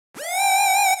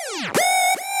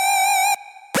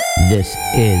This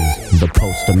is the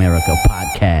Post America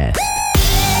Podcast.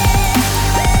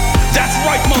 That's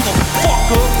right,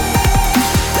 motherfucker.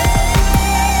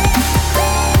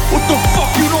 What the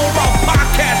fuck you know about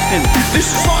podcasting?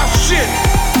 This is our shit.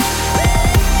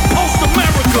 Post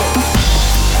America.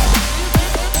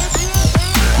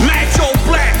 Mad Joe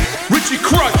Black, Richie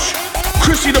Crutch,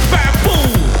 Chrissy the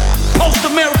Baboon. Post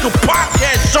America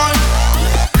Podcast, son.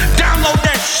 Download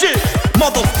that shit,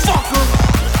 motherfucker.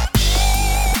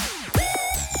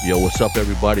 Yo, what's up,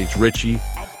 everybody? It's Richie,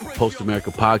 Post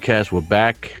America Podcast. We're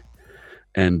back.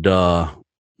 And no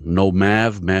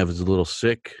Mav. Mav is a little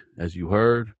sick, as you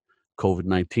heard.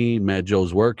 COVID-19. Mad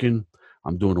Joe's working.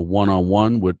 I'm doing a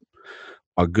one-on-one with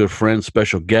our good friend,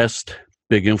 special guest,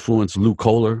 big influence, Lou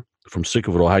Koller from Sick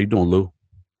of It All. How you doing, Lou?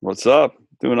 What's up?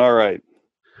 Doing all right.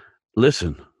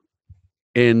 Listen,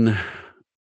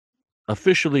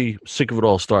 officially, Sick of It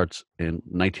All starts in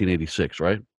 1986,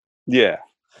 right? Yeah.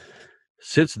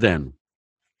 Since then,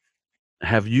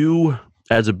 have you,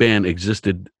 as a band,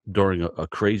 existed during a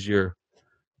crazier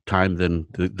time than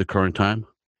the current time?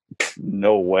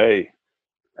 No way.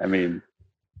 I mean,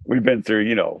 we've been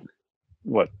through,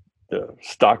 the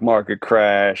stock market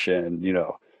crash and,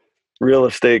 real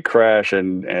estate crash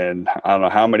and I don't know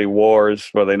how many wars.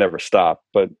 Well, they never stopped.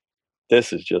 But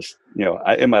this is just,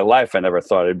 in my life, I never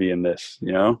thought I'd be in this,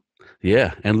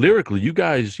 Yeah, and lyrically, you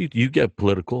guys, you get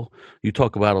political. You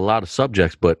talk about a lot of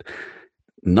subjects, but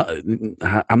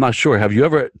I'm not sure. Have you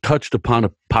ever touched upon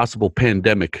a possible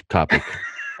pandemic topic?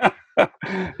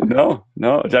 No.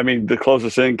 I mean, the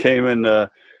closest thing came in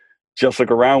Just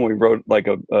Look Around. We wrote like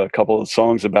a couple of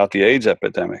songs about the AIDS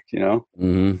epidemic,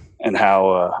 Mm-hmm. and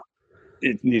how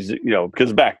it needs,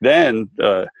 because back then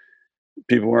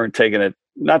people weren't taking it.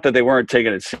 Not that they weren't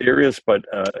taking it serious, but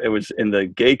it was in the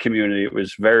gay community. It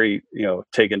was very,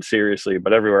 taken seriously.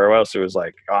 But everywhere else, it was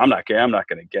like, oh, I'm not gay. I'm not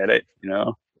going to get it.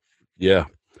 Yeah.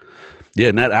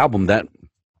 And that album that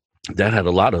had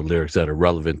a lot of lyrics that are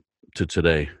relevant to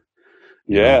today.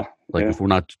 Yeah. If we're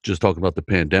not just talking about the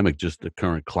pandemic, just the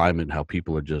current climate, how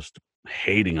people are just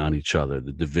hating on each other,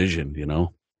 the division. Yeah,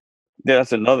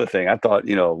 that's another thing. I thought,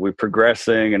 we're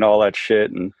progressing and all that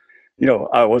shit, and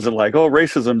I wasn't like, oh,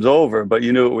 racism's over, but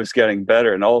you knew it was getting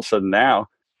better. And all of a sudden now,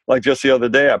 like just the other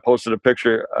day, I posted a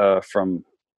picture from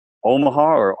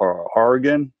Omaha or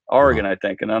Oregon, I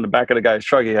think. And on the back of the guy's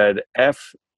truck, he had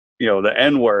F, the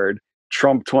N-word,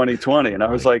 Trump 2020. And I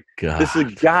was like, God. This is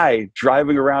a guy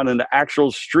driving around in the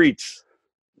actual streets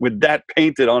with that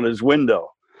painted on his window.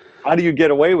 How do you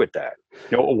get away with that?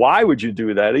 Why would you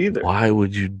do that either? Why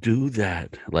would you do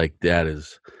that? Like, that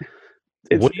is...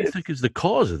 What do you think is the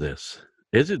cause of this?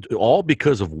 Is it all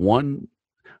because of one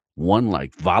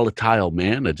like volatile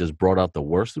man that just brought out the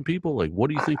worst in people? Like, what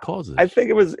do you think causes it? I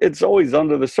think it's always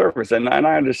under the surface. And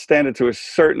I understand it to a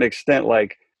certain extent.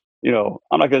 Like, I'm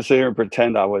not going to sit here and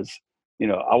pretend I was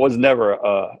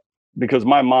never, because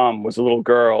my mom was a little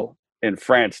girl in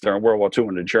France during World War II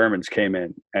when the Germans came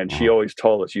in. And she always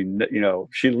told us,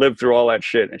 she lived through all that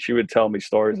shit. And she would tell me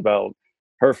stories about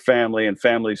her family and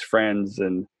family's friends,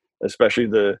 and especially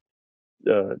there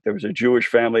was a Jewish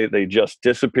family. They just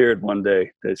disappeared one day.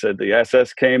 They said the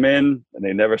SS came in and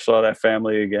they never saw that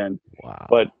family again. Wow.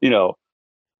 But, when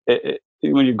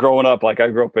you're growing up, like I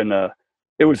grew up in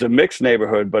it was a mixed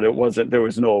neighborhood, but there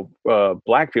was no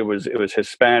black people. It was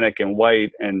Hispanic and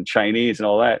white and Chinese and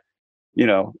all that,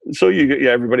 so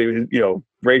everybody,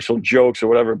 racial jokes or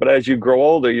whatever. But as you grow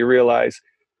older, you realize,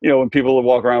 when people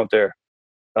walk around with their,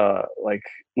 like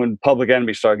when Public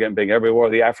Enemy started getting big, everybody wore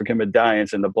the African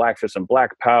medallions and the black fist and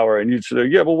black power. And you'd say,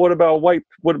 yeah, but what about white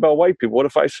people? What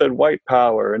if I said white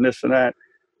power and this and that?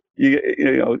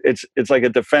 It's like a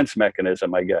defense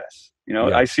mechanism, I guess. Yeah.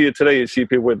 I see it today. You see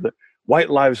people with the white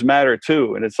lives matter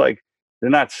too. And it's like, they're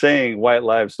not saying white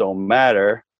lives don't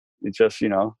matter. It's just,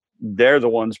 they're the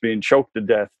ones being choked to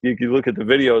death. You look at the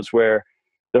videos where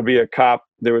there'll be a cop.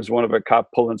 There was one of a cop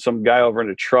pulling some guy over in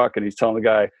a truck, and he's telling the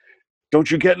guy, don't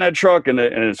you get in that truck? And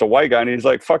it's a white guy, and he's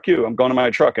like, fuck you, I'm going to my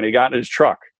truck. And he got in his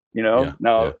truck,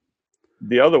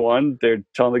 The other one, they're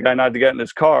telling the guy not to get in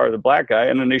his car, the black guy,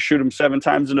 and then they shoot him 7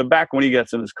 times in the back when he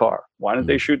gets in his car. Why didn't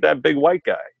they shoot that big white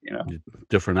guy?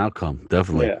 Different outcome,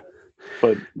 definitely. Yeah.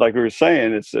 But like we were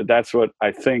saying, that's what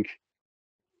I think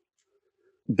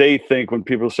they think when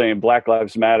people are saying Black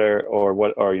Lives Matter or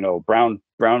brown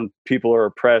people are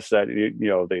oppressed, that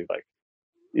they like.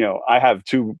 I have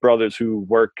 2 brothers who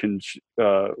work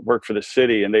for the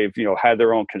city, and they've, had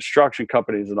their own construction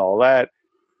companies and all that.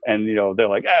 And, they're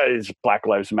like, it's Black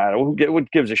Lives Matter.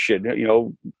 What gives a shit?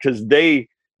 Because they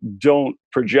don't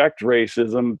project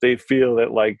racism. They feel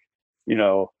that, like,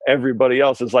 everybody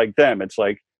else is like them. It's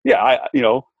like, yeah,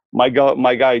 my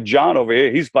guy John over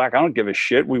here, he's black. I don't give a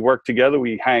shit. We work together.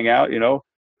 We hang out.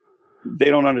 They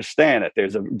don't understand that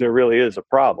there really is a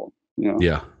problem.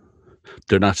 Yeah.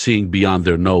 They're not seeing beyond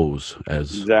their nose,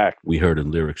 as Exactly. we heard in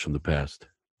lyrics from the past.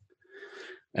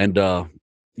 And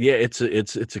yeah, it's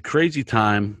a crazy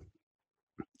time,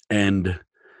 and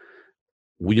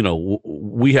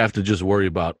we have to just worry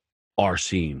about our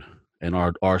scene, and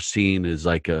our scene is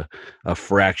like a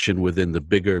fraction within the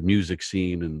bigger music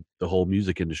scene and the whole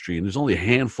music industry. And there's only a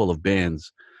handful of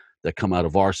bands that come out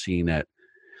of our scene that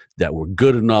were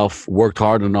good enough, worked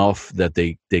hard enough that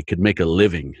they could make a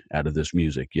living out of this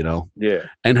music, Yeah.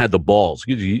 and had the balls.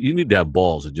 You need to have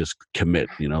balls and just commit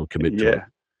to it.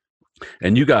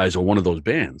 And you guys are one of those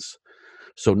bands.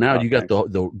 So now you got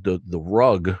the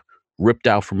rug ripped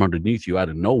out from underneath you out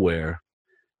of nowhere.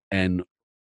 And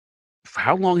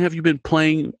how long have you been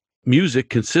playing music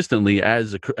consistently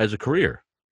as a career?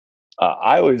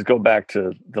 I always go back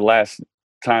to the last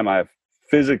time I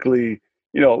physically,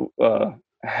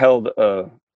 held a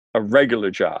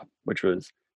regular job, which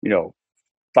was,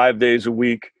 5 days a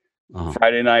week,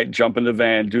 Friday night, jump in the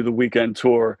van, do the weekend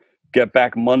tour, get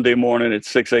back Monday morning at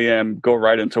 6 a.m., go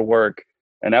right into work.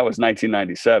 And that was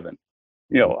 1997.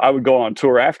 I would go on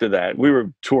tour after that. We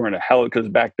were touring a hell, because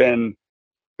back then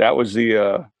that was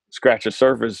the Scratch the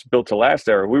Surface Built to Last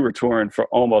era. We were touring for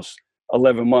almost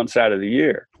 11 months out of the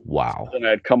year. Wow. So then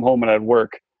I'd come home and I'd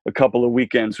work a couple of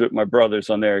weekends with my brothers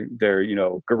on their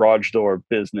garage door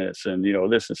business and,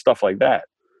 this and stuff like that.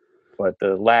 But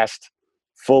the last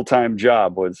full-time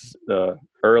job was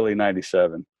early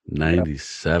 97.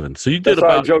 97. So you did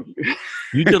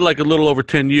you did like a little over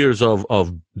 10 years of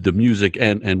the music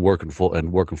and working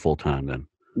full time then.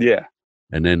 Yeah.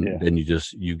 And then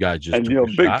you guys just and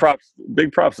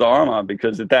big props to Armand,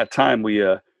 because at that time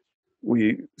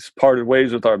we parted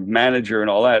ways with our manager and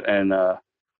all that, and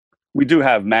we do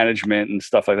have management and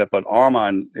stuff like that, but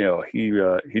Armand,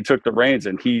 he took the reins,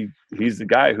 and he's the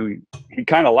guy who he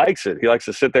kind of likes it. He likes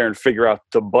to sit there and figure out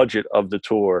the budget of the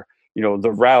tour,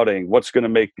 the routing, what's going to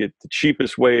make it the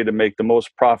cheapest way to make the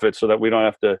most profit, so that we don't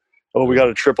have to, we got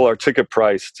to triple our ticket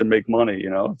price to make money.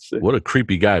 What a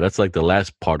creepy guy. That's like the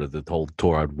last part of the whole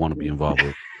tour I'd want to be involved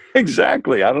with.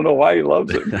 Exactly. I don't know why he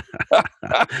loves it.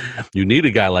 You need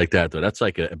a guy like that, though. That's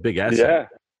like a big asset.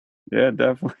 Yeah,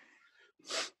 definitely.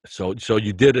 So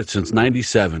you did it since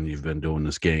 97. You've been doing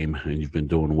this game, and you've been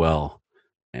doing well.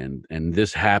 And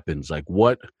this happens. Like,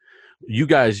 what you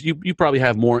guys, you probably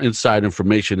have more inside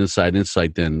information, inside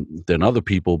insight than other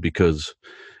people, because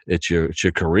it's your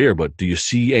career. But do you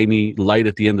see any light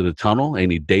at the end of the tunnel?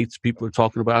 Any dates people are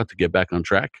talking about to get back on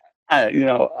track?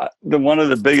 One of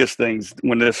the biggest things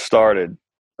when this started,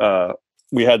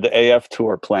 we had the AF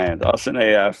tour planned, us and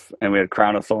AF, and we had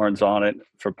Crown of Thorns on it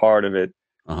for part of it.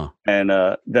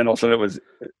 And then also it was,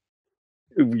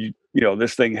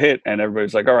 this thing hit, and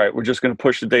everybody's like, all right, we're just going to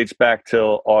push the dates back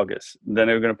till August. And then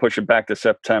they were going to push it back to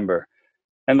September.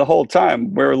 And the whole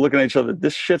time we were looking at each other,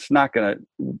 this shit's we're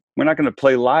not going to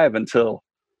play live until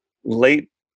late,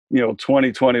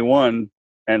 2021.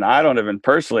 And I don't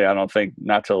think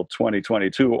not till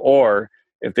 2022, or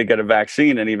if they get a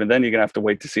vaccine. And even then you're going to have to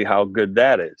wait to see how good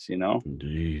that is,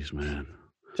 Jeez, man.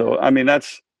 So, I mean,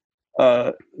 that's,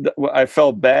 I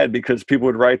felt bad because people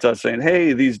would write to us saying,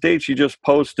 hey, these dates you just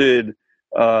posted,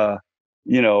 is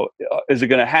it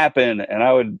going to happen? And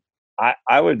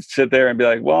I would sit there and be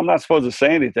like, well, I'm not supposed to say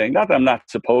anything. Not that I'm not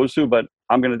supposed to, but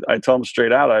I tell them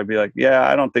straight out. I'd be like, yeah,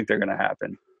 I don't think they're going to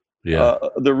happen. Yeah.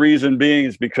 The reason being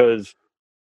is because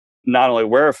not only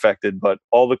we're affected, but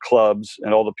all the clubs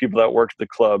and all the people that work at the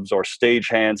clubs or stage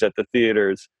hands at the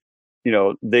theaters,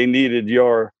 they needed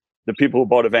the people who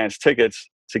bought advance tickets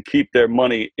to keep their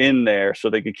money in there so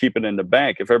they could keep it in the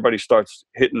bank. If everybody starts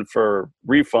hitting for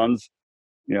refunds,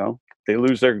 they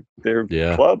lose their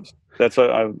clubs. That's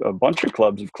a bunch of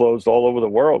clubs have closed all over the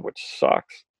world, which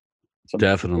sucks.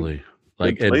 Definitely.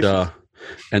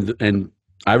 And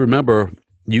I remember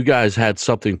you guys had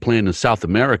something planned in South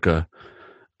America,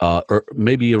 or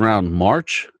maybe around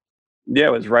March. Yeah,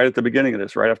 it was right at the beginning of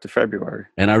this, right after February.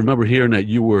 And I remember hearing that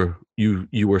you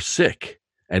were sick,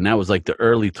 and that was like the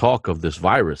early talk of this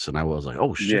virus. And I was like,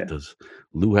 oh shit, does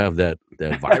Lou have that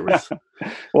virus?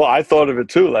 Well, I thought of it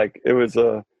too. Like it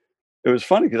was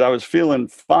funny because I was feeling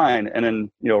fine, and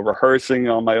then rehearsing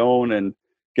on my own and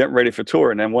getting ready for tour.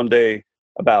 And then one day,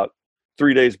 about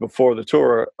 3 days before the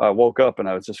tour, I woke up and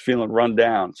I was just feeling run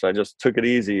down. So I just took it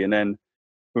easy. And then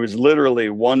it was literally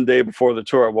one day before the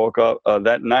tour, I woke up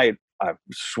that night. I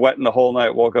was sweating the whole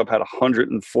night. Woke up, had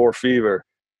 104 fever.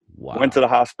 Wow. Went to the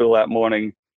hospital that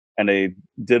morning, and they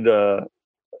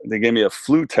gave me a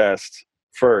flu test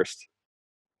first.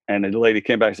 And the lady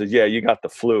came back and says, yeah, you got the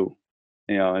flu,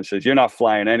 and says, you're not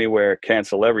flying anywhere,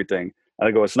 cancel everything. And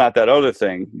I go, it's not that other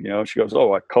thing. She goes, oh,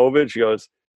 what, COVID? She goes,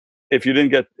 if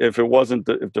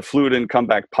the flu didn't come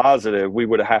back positive, we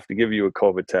would have to give you a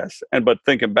COVID test. But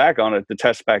thinking back on it, the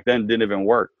test back then didn't even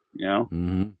work,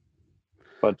 Mm-hmm.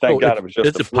 But thank God it was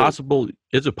just the flu.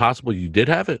 Is it possible you did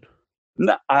have it?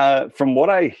 No,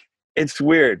 it's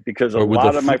weird because a or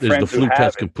lot of my friends is the flu who have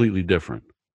test it, completely different?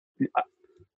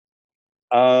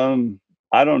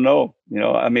 I don't know.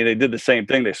 I mean, they did the same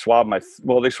thing. They swabbed my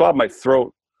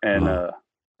throat, and I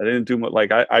didn't do much.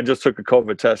 Like I just took a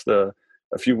COVID test a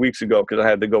few weeks ago because I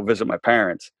had to go visit my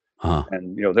parents,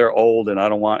 and they're old, and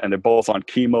and they're both on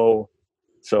chemo,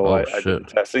 so I did the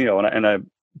test, and I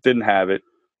didn't have it,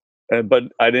 but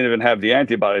I didn't even have the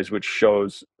antibodies, which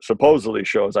supposedly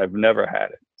shows I've never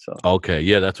had it. So okay,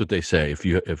 yeah, that's what they say.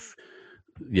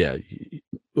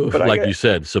 Like you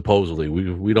said, supposedly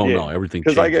we don't know. Everything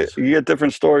changes. Because you get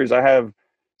different stories. I have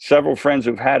several friends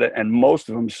who've had it, and most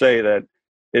of them say that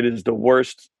it is the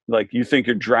worst. Like, you think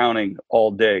you're drowning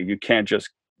all day. You can't just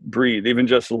breathe. Even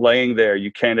just laying there,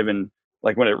 you can't even,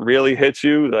 like, when it really hits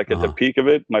you, like at the peak of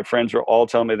it, my friends were all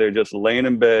telling me they're just laying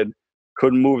in bed,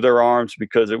 couldn't move their arms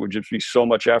because it would just be so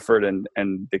much effort, and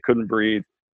they couldn't breathe.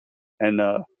 And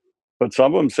but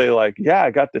some of them say, like, yeah, I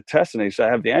got the test and they said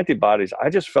I have the antibodies. I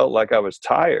just felt like I was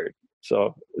tired.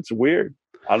 So it's weird.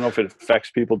 I don't know if it affects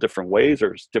people different ways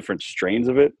or different strains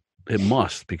of it. It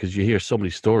must, because you hear so many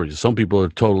stories. Some people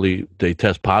they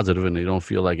test positive and they don't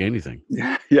feel like anything.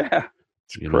 Yeah.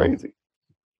 It's crazy.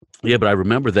 Yeah, but I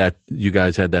remember that you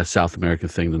guys had that South American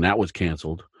thing, and that was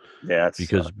canceled. Yeah,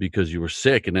 because you were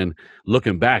sick, and then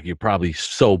looking back, you're probably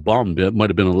so bummed. It might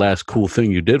have been the last cool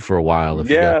thing you did for a while.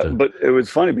 But it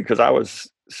was funny because I was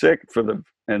sick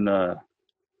and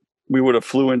we would have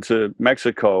flew into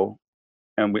Mexico,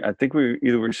 and I think we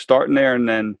were starting there, and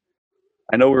then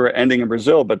I know we were ending in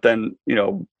Brazil, but then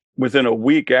within a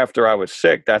week after I was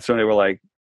sick, that's when they were like,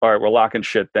 all right, we're locking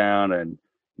shit down, and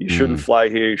you shouldn't fly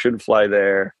here, you shouldn't fly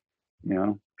there.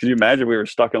 Could you imagine we were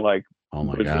stuck in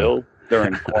Brazil?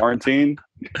 During quarantine,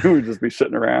 we would just be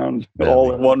sitting around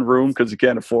in one room because you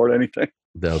can't afford anything.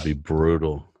 That would be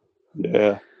brutal.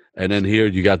 Yeah. And then here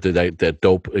you got that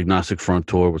dope agnostic front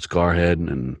tour with Scarhead,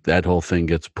 and that whole thing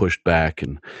gets pushed back.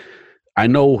 And I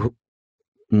know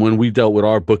when we dealt with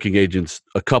our booking agents,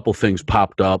 a couple things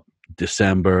popped up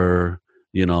December,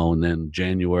 and then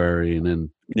January, and then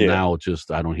now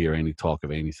I don't hear any talk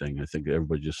of anything. I think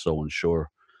everybody's just so unsure.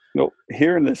 No,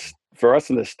 for us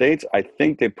in the States, I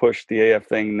think they pushed the AF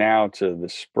thing now to the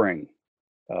spring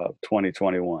of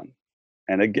 2021.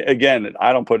 And again,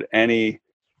 I don't put any,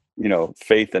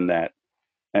 faith in that.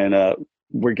 And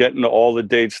we're getting all the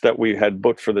dates that we had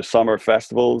booked for the summer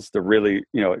festivals, the really,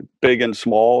 big and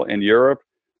small in Europe.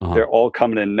 They're all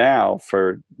coming in now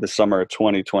for the summer of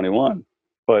 2021.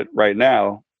 But right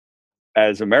now,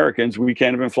 as Americans, we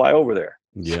can't even fly over there.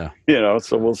 Yeah.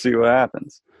 So we'll see what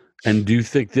happens. And do you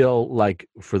think they'll, like,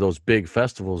 for those big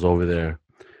festivals over there,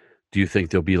 do you think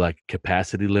there'll be like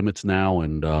capacity limits now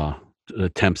and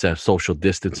attempts at social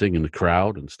distancing in the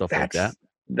crowd and stuff like that?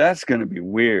 That's going to be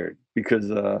weird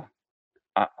because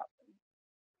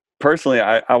personally,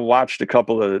 I watched a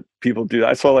couple of people do that.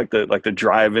 I saw like the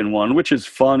drive-in one, which is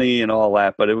funny and all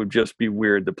that, but it would just be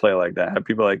weird to play like that. Have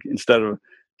people, like, instead of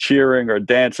cheering or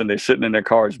dancing, they're sitting in their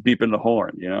cars beeping the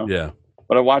horn, Yeah.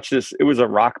 But I watched this. It was a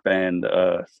rock band,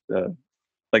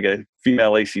 like a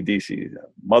female AC/DC,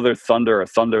 Mother Thunder or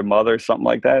Thunder Mother, something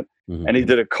like that. Mm-hmm. And he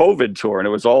did a COVID tour, and it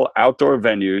was all outdoor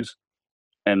venues,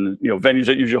 and venues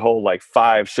that usually hold like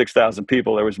 5,000-6,000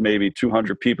 people. There was maybe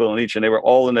 200 people in each, and they were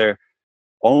all in their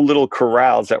own little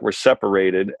corrals that were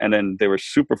separated, and then they were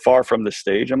super far from the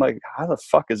stage. I'm like, how the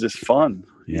fuck is this fun?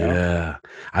 Yeah,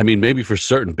 I mean, maybe for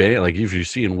certain band, like if you're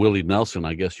seeing Willie Nelson,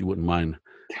 I guess you wouldn't mind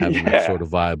having that sort of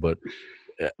vibe, but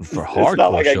for hardcore it's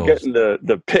not like shows, I get in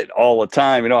the pit all the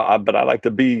time, but I like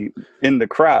to be in the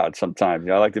crowd sometimes.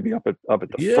 I like to be up at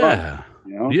the front.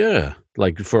 Yeah,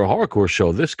 like for a hardcore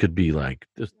show, this could be like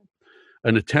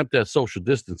an attempt at social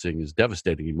distancing is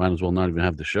devastating. You might as well not even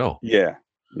have the show. Yeah.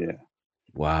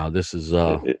 Wow, this is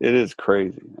it is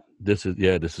crazy. This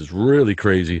is really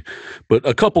crazy. But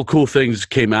a couple cool things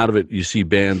came out of it. You see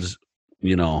bands,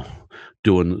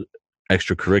 doing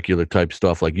extracurricular type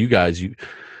stuff like you guys.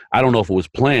 I don't know if it was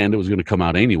planned. It was going to come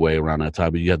out anyway around that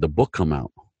time, but you had the book come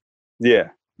out.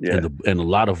 Yeah. And a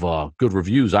lot of good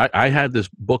reviews. I had this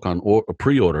book on a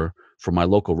pre-order from my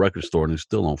local record store, and they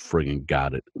still don't friggin'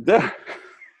 got it.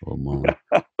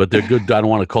 But they're good. I don't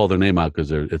want to call their name out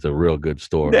because it's a real good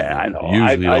store. Yeah, I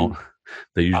know.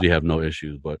 They usually have no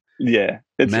issues. But yeah,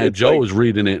 Mad Joe is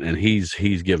reading it, and he's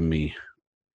giving me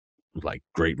like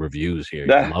great reviews here. He's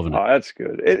That loving it. that's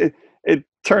good. It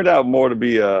turned out more to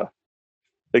be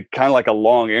kind of like a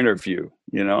long interview,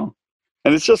 you know,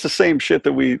 and it's just the same shit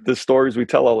that the stories we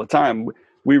tell all the time.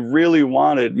 We really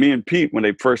wanted, me and Pete, when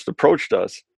they first approached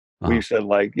us, we said,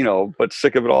 like, you know, but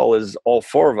Sick of It All is all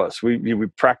four of us. We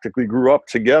practically grew up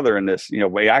together in this. You know,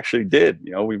 we actually did.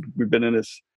 You know, we've been in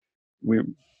this. We've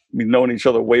known each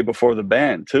other way before the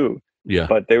band too. Yeah.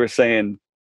 But they were saying,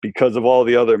 because of all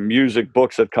the other music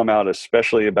books that come out,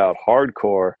 especially about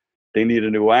hardcore, they need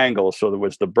a new angle. So there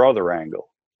was the brother angle.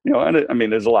 You know, and I mean,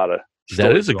 there's a lot of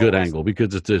that is a good angle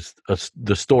because it's just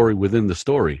the story within the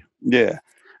story. Yeah.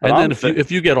 And then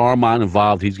if you get Armand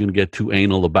involved, he's going to get too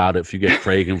anal about it. If you get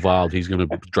Craig involved, he's going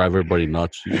to drive everybody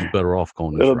nuts. You're better off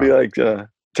going this It'll route. be like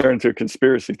turn into a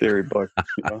conspiracy theory book,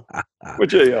 you know?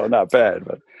 Which, you know, not bad,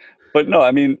 but no,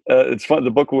 I mean, it's fun. The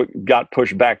book got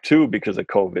pushed back too because of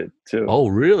COVID too. Oh,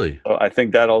 really? So I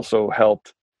think that also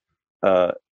helped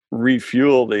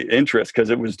refuel the interest, because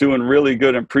it was doing really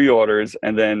good in pre-orders,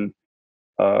 and then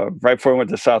right before we went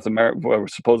to South America, we were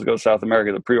supposed to go to South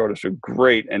America, the pre-orders were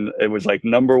great, and it was like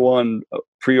 #1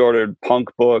 pre-ordered punk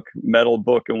book, metal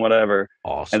book, and whatever.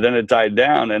 Awesome. And then it died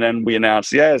down, and then we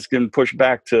announced, yeah, it's getting pushed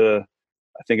back to,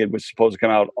 I think it was supposed to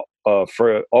come out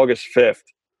for August 5th.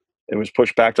 It was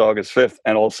pushed back to August 5th,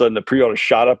 and all of a sudden the pre-order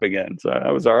shot up again. So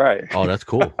that was all right. Oh, that's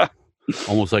cool.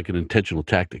 Almost like an intentional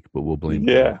tactic, but we'll blame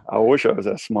Yeah, you. I wish I was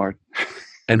that smart.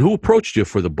 And who approached you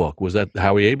for the book? Was that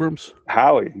Howie Abrams?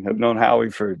 Howie. I've known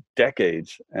Howie for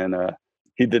decades, and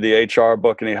he did the HR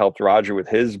book, and he helped Roger with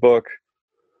his book,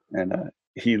 and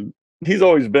he's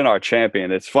always been our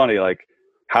champion. It's funny, like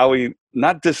Howie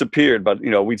not disappeared, but, you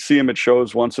know, we'd see him at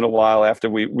shows once in a while after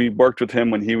we worked with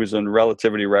him when he was in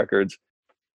Relativity Records,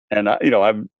 and you know,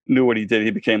 I knew what he did.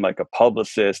 He became like a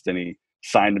publicist, and he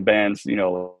signed the bands, you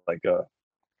know, like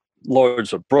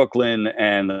Lords of Brooklyn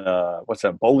and what's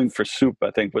that, Bowling for Soup,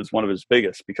 I think, was one of his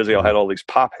biggest, because they all had all these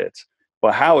pop hits.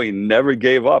 But Howie never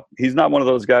gave up. He's not one of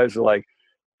those guys who, like,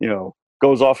 you know,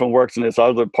 goes off and works in this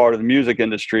other part of the music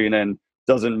industry and then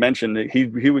doesn't mention that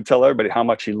he would tell everybody how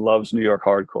much he loves New York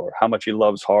hardcore, how much he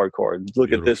loves hardcore. Look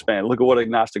Beautiful. at this band. Look at what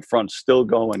Agnostic Front's still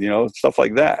going, you know, stuff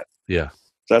like that. Yeah.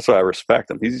 So that's why I respect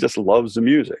him. He just loves the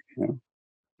music. You know?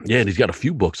 Yeah, and he's got a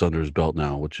few books under his belt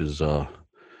now, which is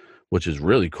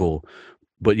really cool.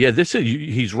 But yeah,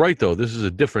 he's right though. This is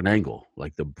a different angle,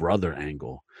 like the brother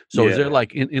angle. So is there,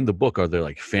 like, in the book, are there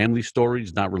like family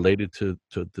stories not related to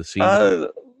the scene? A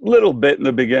little bit in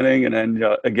the beginning, and then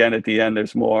again at the end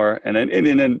there's more, and then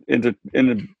in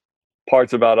the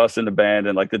parts about us in the band,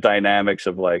 and like the dynamics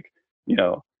of, like, you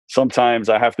know, sometimes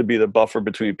I have to be the buffer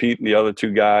between Pete and the other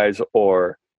two guys,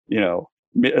 or, you know,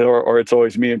 or it's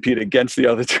always me and Pete against the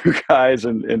other two guys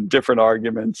in different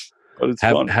arguments. But it's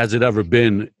fun. Has it ever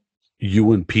been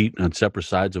you and Pete on separate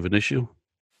sides of an issue?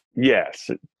 Yes,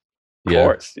 of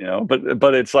course, you know,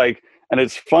 but it's like, and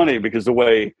it's funny because the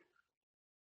way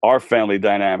our family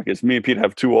dynamic is, me and Pete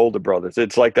have two older brothers.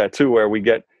 It's like that too, where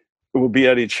we'll be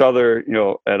at each other, you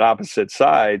know, at opposite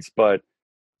sides, but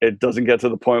it doesn't get to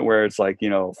the point where it's like, you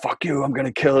know, fuck you, I'm going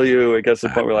to kill you. It gets to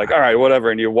the point where, like, all right,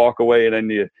 whatever. And you walk away, and then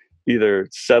you either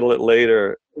settle it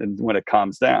later and when it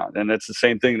calms down. And it's the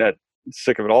same thing that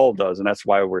Sick of It All does. And that's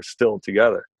why we're still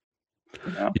together.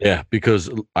 You know? Yeah,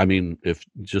 because I mean, if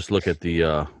just look at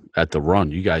the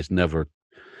run, you guys never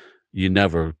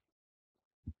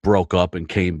broke up and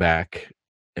came back,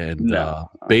 and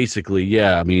basically,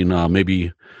 yeah, I mean,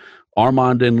 maybe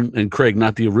Armand and Craig,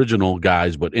 not the original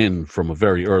guys, but in from a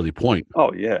very early point.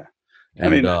 Oh yeah, and, I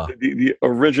mean, the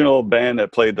original band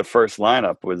that played the first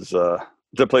lineup was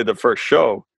that played the first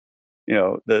show. You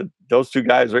know, those two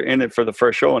guys were in it for the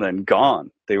first show and then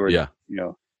gone. They were, you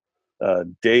know,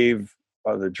 Dave,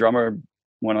 the drummer,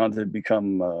 went on to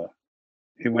become.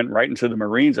 He went right into the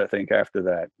Marines, I think, after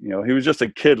that. You know, he was just a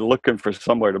kid looking for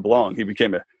somewhere to belong. He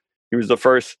was the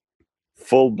first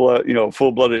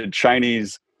full-blooded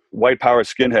Chinese white power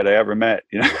skinhead I ever met.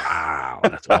 You know? Wow,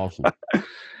 that's awesome.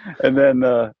 and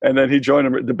then he joined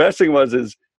him. The best thing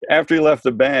is after he left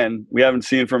the band, we haven't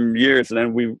seen him from years. And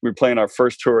then we were playing our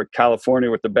first tour of California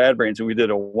with the Bad Brains, and we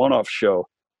did a one-off show.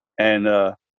 And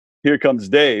here comes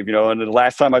Dave, you know, and the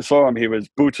last time I saw him, he was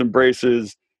boots and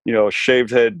braces, you know, shaved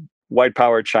head, white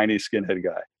power Chinese skinhead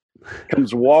guy.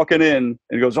 Comes walking in and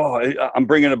he goes, "Oh, I'm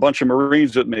bringing a bunch of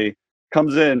Marines with me."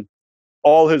 Comes in,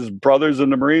 all his brothers in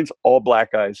the Marines, all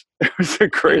black guys. It was the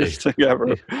greatest thing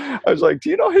ever. I was like, "Do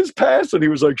you know his past?" And he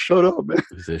was like, "Shut up, man."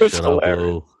 He said, "Shut up,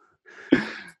 Lou."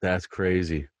 That's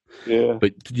crazy. Yeah.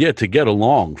 But yeah, to get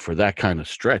along for that kind of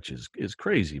stretch is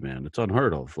crazy, man. It's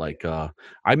unheard of. Like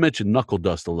I mentioned Knuckle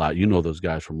Dust a lot. You know those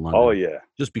guys from Oh London. yeah.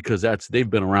 Just because they've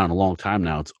been around a long time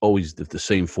now. It's always the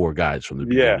same four guys from the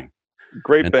Yeah. beginning.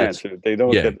 Great And band it's too. They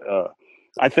don't yeah, get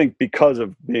I think because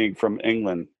of being from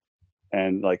England,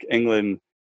 and like England,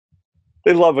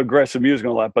 they love aggressive music a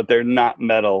lot, but they're not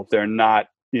metal. They're not,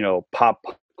 pop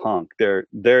punk. They're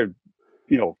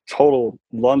total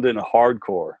London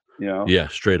hardcore, yeah,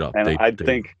 straight up. And I They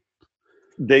think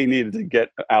they needed to get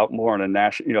out more on a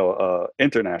national,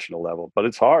 international level, but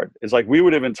it's hard. It's like we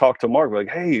would even talk to Mark, like,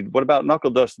 hey, what about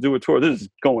Knuckle Dust to do a tour? This is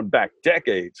going back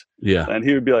decades. yeah. And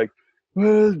he would be like,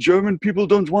 well, German people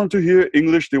don't want to hear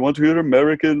English. They want to hear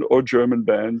American or German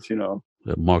bands, Mark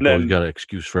And always then, got an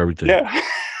excuse for everything. yeah.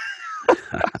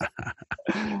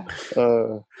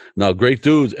 No, great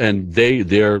dudes, and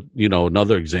they're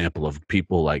another example of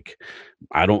people like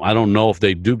I don't know if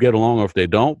they do get along or if they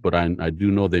don't, but I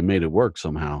do know they made it work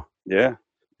somehow. Yeah.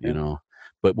 You Yeah. know,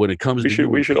 but when it comes We to you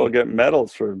we and should all Pete, get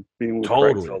medals for being with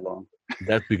Craig so totally. long.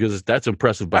 That's because that's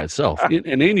impressive by itself.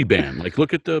 In any band, like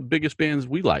look at the biggest bands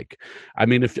we like. I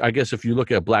mean, if you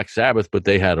look at Black Sabbath, but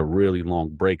they had a really long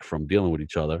break from dealing with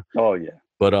each other. Oh yeah.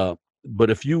 But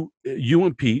if you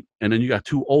and Pete, and then you got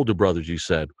two older brothers, you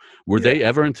said, were Yeah. they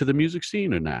ever into the music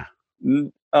scene or not?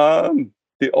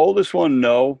 The oldest one,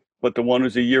 no, but the one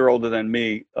who's a year older than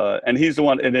me, and he's the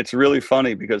one, and it's really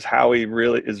funny because Howie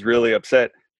is really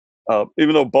upset.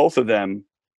 Even though both of them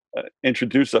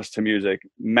introduced us to music,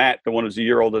 Matt, the one who's a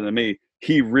year older than me,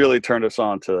 he really turned us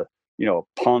on to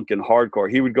punk and hardcore.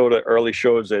 He would go to early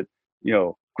shows at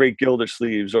Great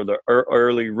Gildersleeves or the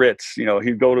early Ritz.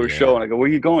 He'd go to a show, Yeah. and I go, "Where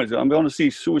are you going?" He said, "I'm going to see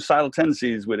Suicidal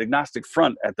Tendencies with Agnostic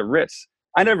Front at the Ritz."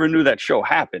 I never knew that show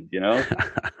happened.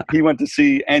 He went to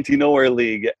see Anti Nowhere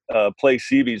League play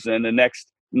CB's, and the next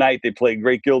night they played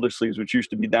Great Gildersleeves, which used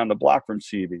to be down the block from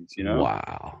CB's.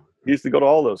 Wow. He used to go to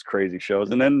all those crazy shows,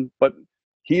 but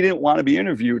he didn't want to be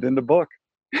interviewed in the book.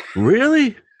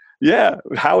 Really? Yeah,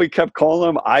 Howie kept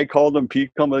calling him. I called him.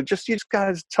 Pete called him. Like, you just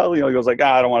guys tell He goes like,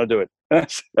 I don't want to do it.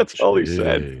 That's all he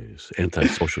said. Jeez,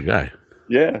 antisocial guy.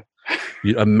 Yeah.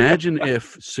 You imagine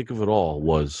if Sick of It All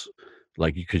was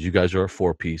like, because you guys are a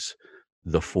four-piece,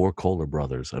 the four Koller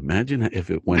brothers. Imagine if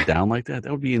it went down like that.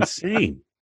 That would be insane.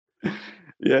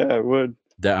 Yeah, it would.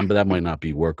 But that might not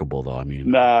be workable, though. I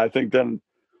mean, Nah, I think then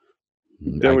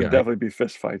there would definitely be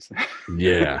fistfights.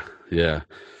 Yeah, yeah.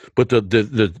 But the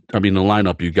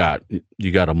lineup you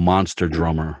got a monster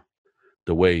drummer.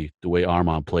 The way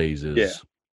Armand plays is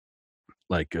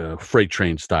like freight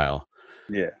train style.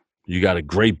 Yeah. You got a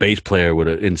great bass player with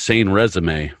an insane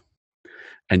resume,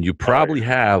 and you probably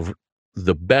have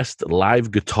the best live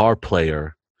guitar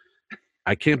player.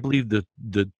 I can't believe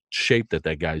the shape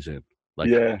that guy's in. Like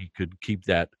he could keep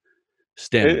that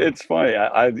stamina. It's funny.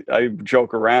 I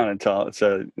joke around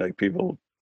and like people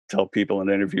tell people in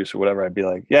interviews or whatever. I'd be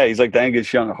like, yeah, he's like the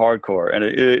Angus Young hardcore, and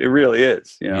it really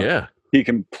is. Yeah. He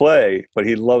can play, but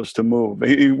he loves to move.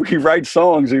 He writes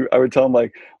songs. I would tell him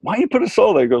like, why don't you put a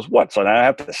solo there? He goes, what? So now I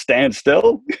have to stand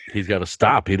still? He's got to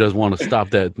stop. He doesn't want to stop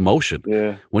that motion.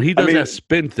 Yeah. When he does that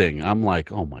spin thing, I'm like,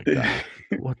 oh my God,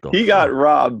 what the He fuck? got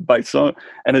robbed by some,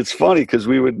 and it's funny because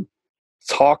we would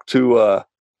talk to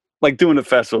like doing the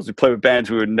festivals. We play with bands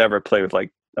we would never play with,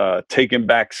 like Taking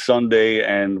Back Sunday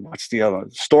and what's the other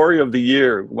one? Story of the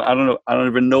Year. I don't know. I don't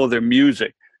even know their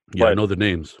music. Yeah, but I know the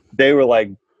names. They were like,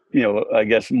 I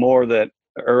guess more that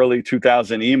early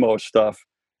 2000 emo stuff,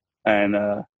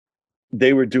 and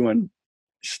they were doing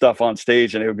stuff on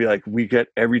stage, and it would be like, we get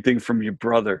everything from your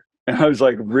brother. And I was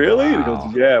like, really? Wow. And he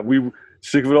goes, yeah, we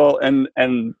Sick of It All. And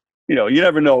you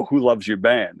never know who loves your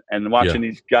band. And watching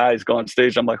these guys go on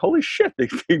stage, I'm like, holy shit,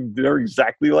 they're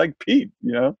exactly like Pete,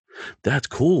 That's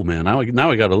cool, man. Now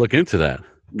I got to look into that.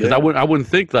 Because I wouldn't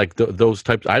think like those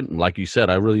types. Like you said,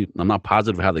 I'm not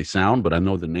positive how they sound, but I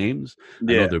know the names.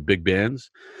 I know they're big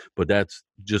bands, but that's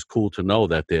just cool to know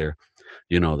that they're,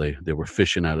 they were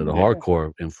fishing out of the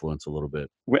hardcore influence a little bit.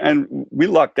 And we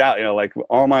lucked out, like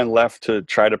Armand left to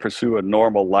try to pursue a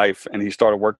normal life, and he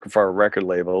started working for a record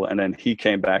label, and then he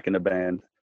came back in the band.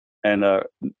 And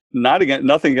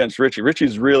nothing against Richie.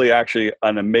 Richie's really actually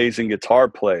an amazing guitar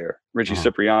player, Richie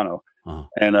Cipriano,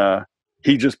 and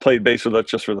he just played bass with us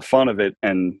just for the fun of it,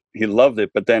 and he loved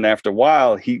it. But then after a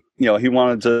while, he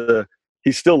wanted to.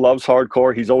 He still loves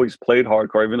hardcore. He's always played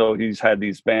hardcore, even though he's had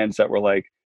these bands that were like.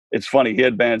 It's funny. He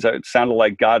had bands that sounded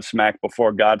like Godsmack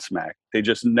before Godsmack. They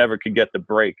just never could get the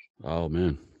break. Oh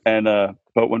man! And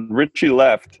but when Richie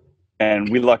left, and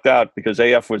we lucked out because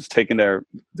AF was taking their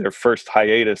first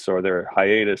hiatus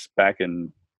back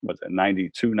in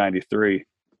 92, 93.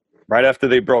 right after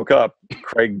they broke up,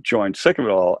 Craig joined Sick of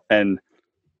It All, and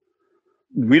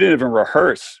we didn't even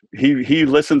rehearse. He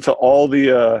listened to all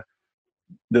the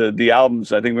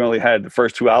albums. I think we only had the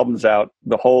first 2 albums out,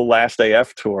 the whole Last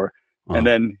AF tour, and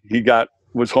then he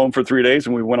was home for 3 days,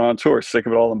 and we went on tour, Sick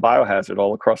of It All and Biohazard,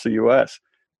 all across the U.S.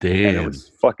 Damn. And it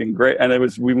was fucking great. And it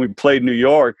was when we played New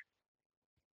York.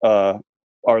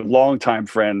 Our longtime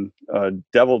friend,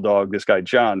 Devil Dog, this guy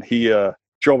John, he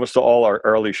drove us to all our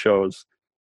early shows.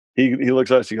 He looks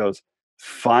at us, he goes,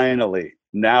 "Finally,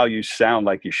 now you sound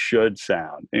like you should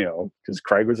sound," because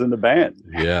Craig was in the band.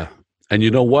 Yeah. And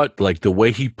you know what? Like the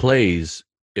way he plays,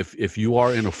 if you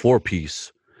are in a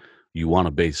 4-piece, you want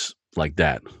a bass like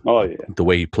that. Oh yeah. The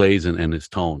way he plays and his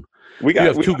tone. You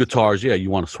have 2 guitars, yeah, you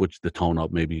want to switch the tone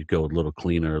up, maybe go a little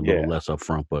cleaner, a little less up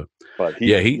front, but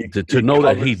to know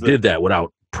that he did that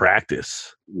without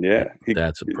practice. Yeah.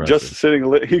 That's impressive. Just sitting,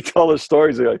 he'd tell us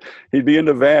stories, like he'd be in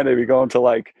the van, they'd be going to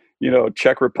like,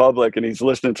 Czech Republic, and he's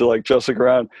listening to like Just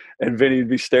Around, and Vinny'd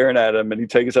be staring at him, and he'd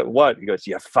take us at what? He goes,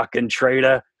 "You fucking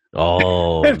traitor."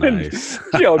 Oh, nice.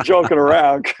 Joking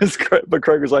around, but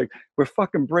Craig was like, "We're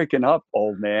fucking breaking up,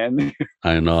 old man."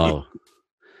 I know.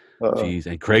 Jeez,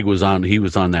 and Craig was on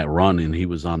that run, and he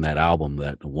was on that album,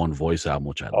 that One Voice album,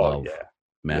 which I love. Yeah.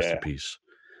 Masterpiece.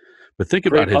 But think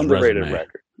about his underrated resume.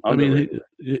 record. Underrated.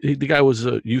 I mean, the guy was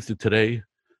Youth of Today,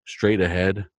 Straight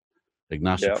Ahead,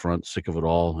 Agnostic Front, Sick of It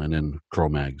All, and then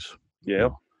Cro-Mags. Yeah.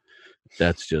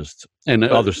 That's just, and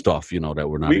other stuff, that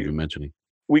we're not even mentioning.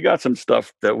 We got some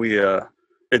stuff that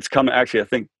it's coming, actually, I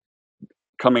think,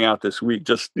 coming out this week.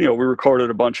 Just, we recorded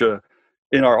a bunch of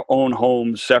in our own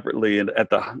homes separately, and at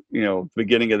the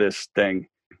beginning of this thing.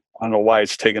 I don't know why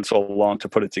it's taken so long to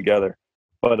put it together,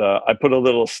 but I put a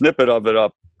little snippet of it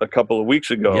up a couple of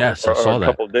weeks ago. Yes, I saw a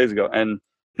couple of days ago, and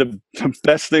the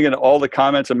best thing in all the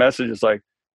comments and messages, like,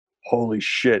 "Holy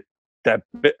shit, that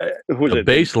who's the it?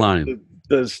 Bass line.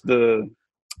 The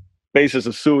bassist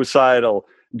of Suicidal,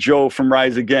 Joe from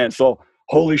Rise Against. So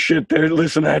holy shit, there!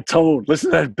 Listen to that tone,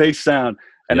 listen to that bass sound."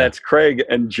 And that's Craig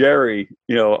and Jerry,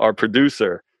 our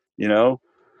producer, and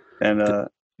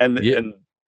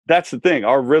that's the thing.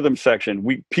 Our rhythm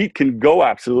section, Pete can go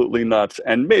absolutely nuts,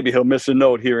 and maybe he'll miss a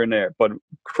note here and there, but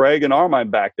Craig and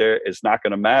Armine back there, it's not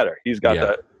going to matter. He's got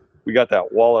that. We got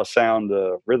that wall of sound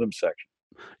rhythm section.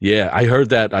 Yeah, I heard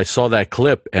that. I saw that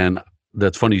clip, and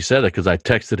that's funny you said that, because I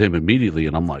texted him immediately,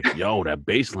 and I'm like, "Yo, that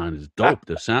bass line is dope.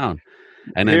 The sound."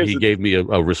 And then he gave me a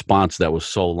response that was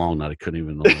so long that I couldn't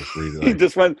even almost read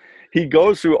it. He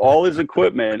goes through all his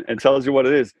equipment and tells you what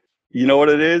it is. You know what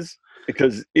it is?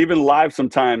 Because even live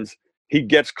sometimes he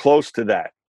gets close to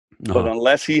that. But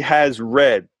unless he has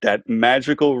that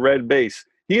magical red bass,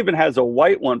 he even has a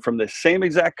white one from the same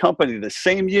exact company, the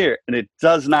same year, and it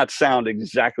does not sound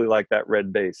exactly like that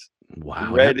red bass.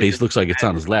 Wow, that bass looks like it's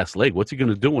on his last leg. What's he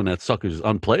going to do when that sucker's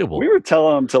unplayable? We were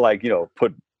telling him to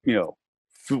put,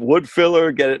 wood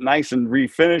filler, get it nice and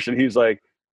refinish, and he's like,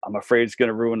 "I'm afraid it's going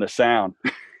to ruin the sound."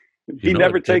 He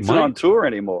never takes it on tour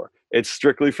anymore. It's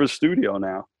strictly for studio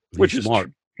now, which is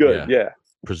smart. Good. Yeah.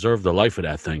 Preserve the life of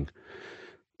that thing,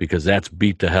 because that's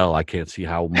beat to hell. I can't see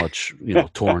how much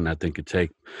touring that thing could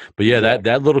take. But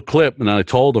that little clip, and I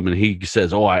told him, and he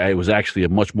says, it was actually a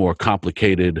much more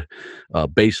complicated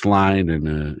bass line,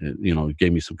 and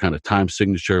gave me some kind of time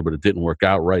signature, but it didn't work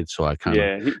out right. So I kind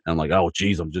of, I'm like, "Oh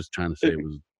geez, I'm just trying to say it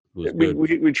was good."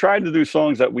 We tried to do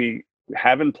songs that we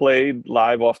haven't played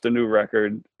live off the new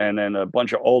record, and then a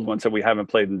bunch of old ones that we haven't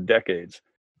played in decades,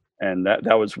 and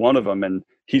that was one of them. And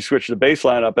he switched the bass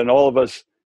line up, and all of us,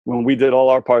 when we did all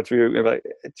our parts, we were like,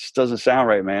 "It just doesn't sound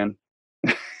right, man."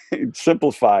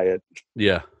 Simplify it.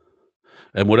 Yeah.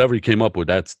 And whatever he came up with,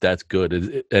 that's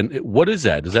good. What is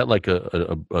that? Is that like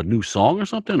a new song or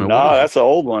something? Or no, that's an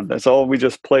old one. That's all. We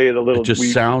just play it a little. It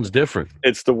just sounds different.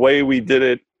 It's the way we did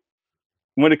it.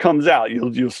 When it comes out,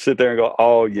 you'll sit there and go,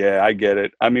 "Oh yeah, I get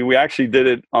it." I mean, we actually did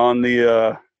it on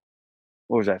the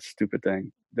what was that stupid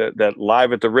thing? That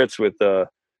Live at the Ritz with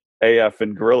AF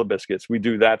and Gorilla Biscuits. We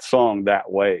do that song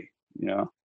that way,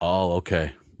 Oh,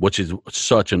 okay. Which is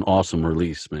such an awesome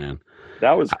release, man.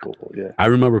 That was cool. Yeah. I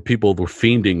remember people were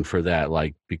fiending for that,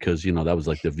 because that was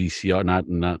like the VCR,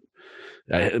 not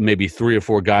maybe 3 or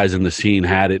 4 guys in the scene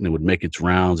had it, and it would make its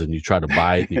rounds, and you try to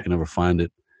buy it and you can never find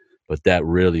it. But that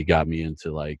really got me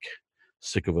into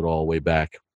Sick of It All way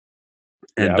back.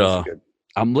 And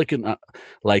I'm looking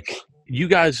you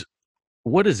guys,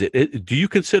 what is it? Do you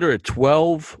consider it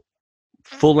 12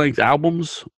 full-length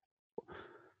albums?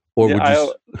 Or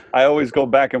I always go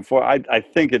back and forth. I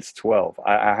think it's 12.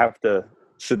 I have to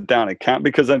sit down and count,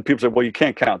 because then people say, "Well, you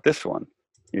can't count this one.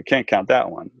 You can't count that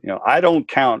one." I don't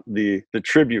count the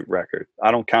tribute record.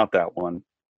 I don't count that one.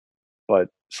 but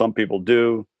some people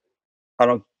do. I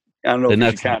don't know And if you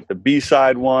should count the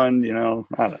B-side one, you know.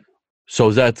 I don't know. So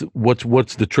is that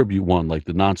what's the tribute one, like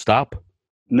the nonstop?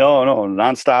 No,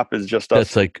 Nonstop is just us.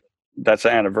 That's like That's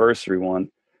the anniversary one.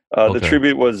 The Okay.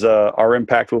 tribute was Our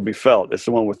Impact Will Be Felt. It's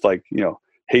the one with, like, you know,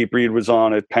 Hatebreed was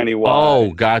on it, Pennywise.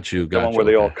 Oh, got you. The one where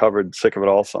they all covered Sick of It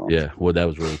All songs. Yeah, well, that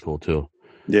was really cool too.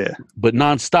 Yeah. But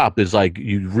Nonstop is like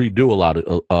you redo a lot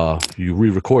of you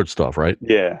re-record stuff, right?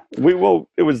 Yeah.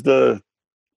 It was the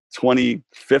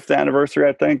 25th anniversary,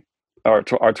 I think, or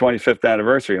our 25th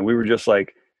anniversary, and we were just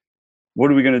like, what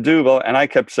are we going to do? Well, and I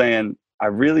kept saying, I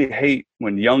really hate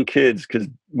when young kids, because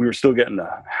we were still getting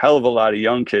a hell of a lot of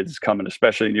young kids coming,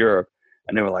 especially in Europe,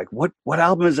 and they were like, what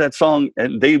album is that song?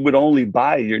 And they would only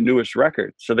buy your newest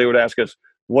record. So they would ask us,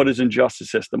 what is Injustice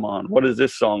System on? What is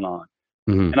this song on?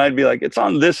 Mm-hmm. And I'd be like, it's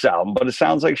on this album, but it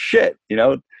sounds like shit. You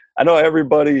know, I know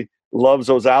everybody loves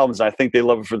those albums. I think they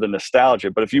love it for the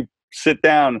nostalgia. But if you sit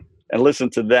down and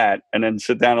listen to that, and then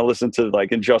sit down and listen to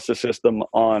like Injustice System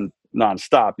on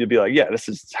Nonstop, you'd be like, yeah, this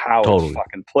is how it's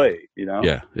fucking played, you know?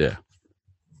 Yeah, yeah.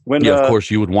 When, of course,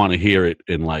 you would want to hear it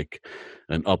in like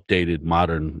an updated,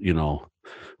 modern, you know,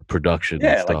 production.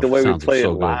 Yeah, and stuff. like the way we play it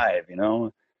so live, you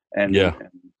know? And yeah, and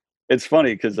it's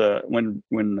funny because when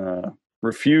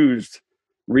Refused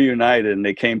reunited and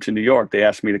they came to New York, they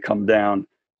asked me to come down,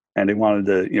 and they wanted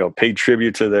to, you know, pay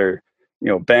tribute to their, you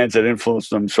know, bands that influenced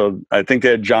them. So I think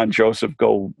they had John Joseph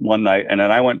go one night, and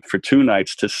then I went for 2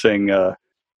 nights to sing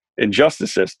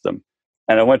Injustice System.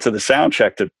 And I went to the sound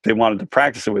check that they wanted to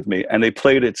practice it with me, and they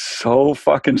played it so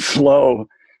fucking slow,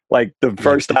 like the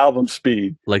first album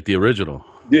speed. Like the original.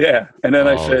 Yeah. And then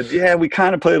I said, yeah, we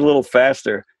kind of played a little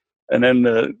faster. And then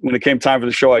when it came time for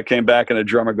the show, I came back and the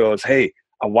drummer goes, hey,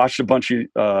 I watched a bunch of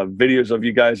videos of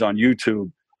you guys on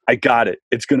YouTube. I got it.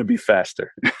 It's going to be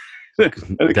faster.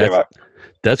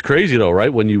 That's crazy though,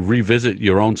 right? When you revisit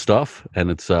your own stuff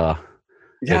and it's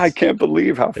yeah, I can't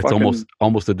believe how it's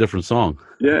almost a different song.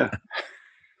 Yeah.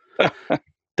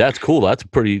 That's cool. That's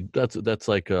pretty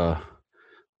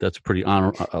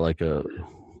honor, like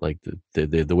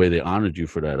the way they honored you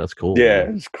for that. That's cool. Yeah,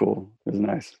 it's cool. It was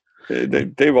nice.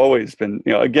 They've always been,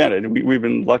 you know, again, we've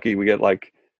been lucky. We get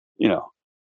like, you know,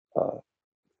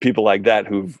 people like that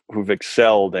who've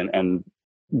excelled and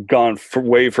gone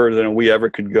way further than we ever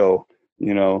could go,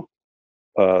 you know,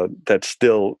 that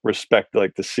still respect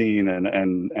like the scene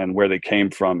and where they came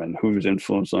from and who's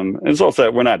influenced them. And it's also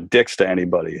that we're not dicks to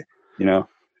anybody, you know.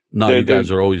 No, you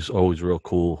guys are always real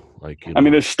cool. Like, you know. I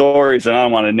mean, there's stories, and I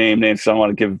don't want to name names, so I don't want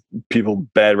to give people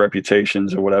bad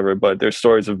reputations or whatever, but there's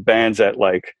stories of bands that,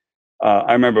 like,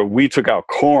 I remember we took out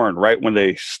Korn right when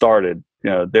they started. You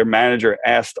know, their manager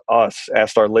asked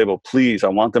our label, please, I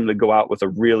want them to go out with a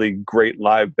really great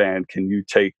live band. Can you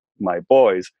take my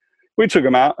boys? We took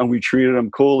them out and we treated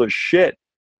them cool as shit.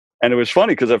 And it was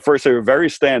funny because at first they were very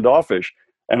standoffish.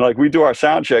 And like we do our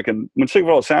sound check, and when Sick of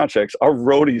It All sound checks, our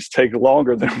roadies take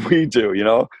longer than we do, you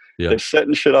know? Yeah. They're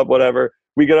setting shit up, whatever.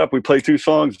 We get up, we play 2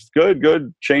 songs.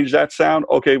 Good. Change that sound.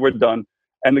 Okay, we're done.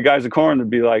 And the guys at Korn would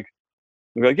be like,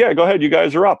 yeah, go ahead, you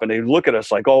guys are up. And they look at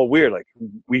us like all weird, like,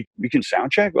 we can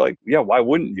sound check? We're like, yeah, why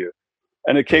wouldn't you?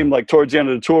 And it came like towards the end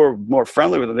of the tour, more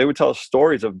friendly with them. They would tell us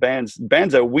stories of bands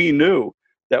that we knew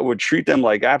that would treat them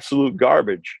like absolute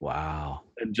garbage. Wow.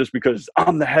 And just because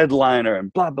I'm the headliner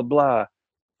and blah, blah, blah.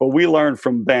 But we learned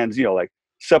from bands, you know, like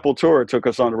Sepultura took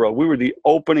us on the road. We were the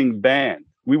opening band.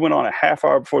 We went on a half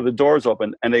hour before the doors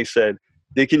opened, and they said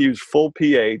they can use full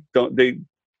PA.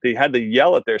 They had to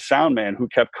yell at their sound man, who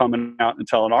kept coming out and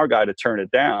telling our guy to turn it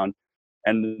down.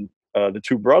 And the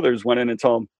 2 brothers went in and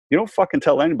told him, you don't fucking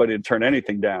tell anybody to turn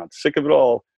anything down. Sick of It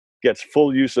All gets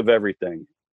full use of everything.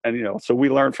 And, you know, so we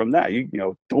learned from that. You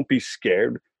know, don't be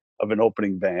scared of an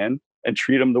opening band and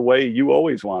treat them the way you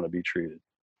always want to be treated.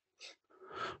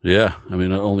 Yeah, I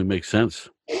mean, it only makes sense.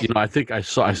 You know, I think I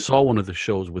saw one of the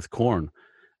shows with Korn.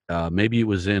 Maybe it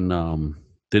was in.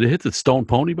 Did it hit the Stone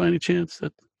Pony by any chance?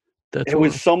 It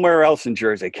was somewhere else in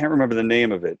Jersey. I can't remember the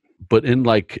name of it. But in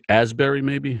like Asbury,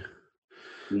 maybe.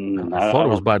 I thought it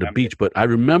was by the beach, but I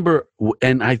remember,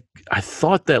 and I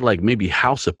thought that like maybe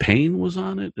House of Pain was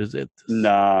on it. Is it?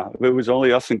 Nah, it was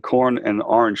only us and Korn and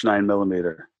Orange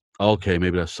 9mm. Okay,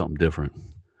 maybe that's something different.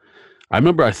 I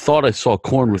remember I thought I saw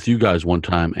Korn with you guys one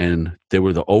time, and they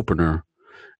were the opener,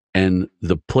 and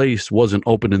the place wasn't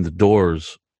opening the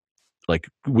doors. Like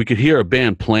we could hear a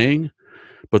band playing,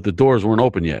 but the doors weren't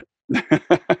open yet.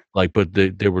 Like, but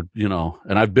they were, you know,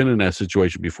 and I've been in that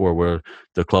situation before where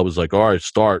the club is like, all right,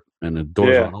 start, and the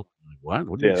doors aren't open. Like,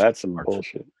 what? That's some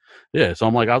bullshit. Yeah, so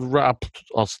I'm like,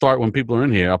 I'll start when people are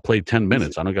in here. I'll play 10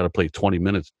 minutes. I don't got to play 20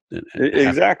 minutes.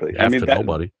 Exactly. I mean,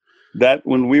 nobody. that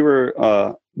when we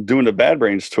were doing the Bad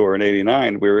Brains tour in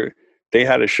 '89, they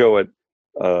had a show at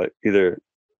either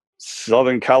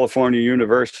Southern California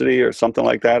University or something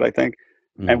like that, I think.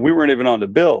 And we weren't even on the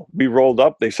bill. We rolled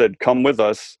up. They said, "Come with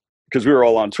us," because we were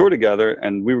all on tour together,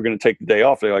 and we were going to take the day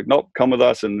off. They're like, "Nope, come with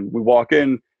us." And we walk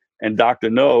in, and Dr.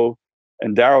 No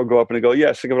and Daryl go up and they go,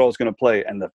 "Yeah, Sick of It All is going to play."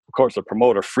 And of course, the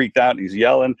promoter freaked out. And he's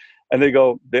yelling. And they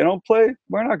go, "They don't play?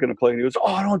 We're not going to play." And he goes,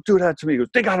 "Oh, don't do that to me." He goes,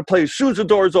 "They got to play as soon as the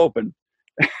doors open."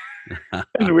 And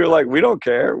we were like, "We don't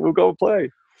care. We'll go play."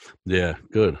 Yeah,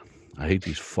 good. I hate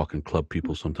these fucking club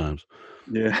people sometimes.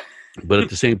 Yeah. But at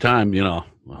the same time,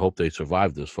 I hope they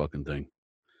survive this fucking thing.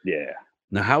 Yeah.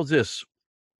 Now, how's this?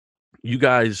 You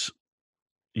guys,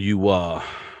 you've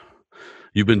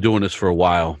been doing this for a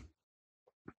while,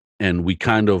 and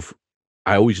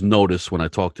I always notice when I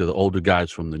talk to the older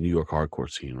guys from the New York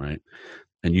hardcore scene, right?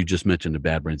 And you just mentioned the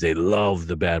Bad Brains. They love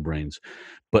the Bad Brains,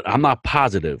 but I'm not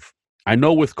positive. I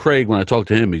know with Craig, when I talk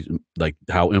to him, he's like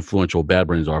how influential Bad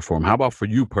Brains are for him. How about for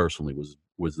you personally?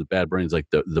 Was the Bad Brains like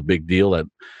the big deal that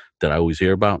I always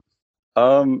hear about?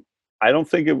 I don't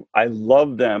think I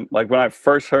love them. Like when I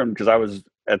first heard them, because I was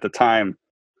at the time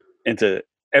into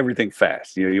everything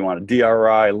fast. You want a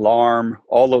DRI, LARM,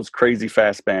 all those crazy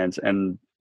fast bands. And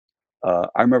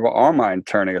I remember Armine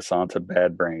turning us on to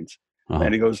Bad Brains. Uh-huh.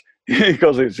 And he goes, "Yeah,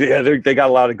 they got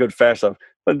a lot of good fast stuff,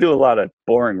 but do a lot of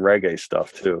boring reggae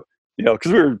stuff too."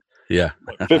 Because we were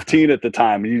 15 at the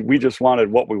time. We just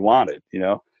wanted what we wanted,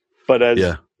 But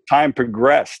as time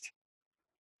progressed,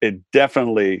 they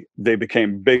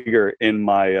became bigger in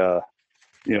my,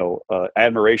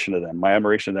 admiration of them. My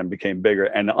admiration of them became bigger,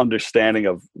 and the understanding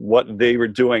of what they were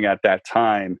doing at that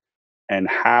time and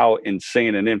how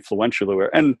insane and influential they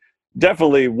were. And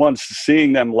definitely once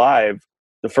seeing them live,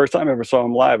 the first time I ever saw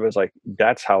them live, I was like,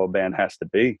 that's how a band has to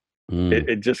be.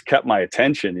 It just kept my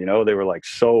attention, they were like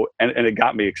and it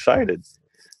got me excited.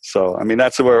 So, I mean,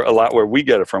 that's where we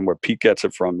get it from, where Pete gets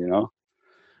it from,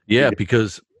 Yeah,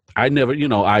 because I never,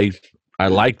 I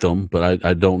liked them, but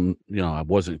I don't, I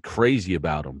wasn't crazy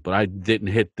about them, but I didn't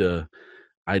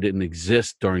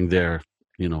exist during their,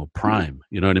 prime.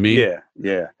 You know what I mean? Yeah.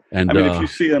 Yeah. And I mean, if you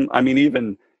see them, I mean,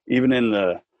 even in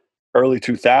the early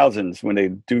 2000s, when they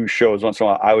do shows once in a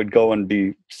while, I would go and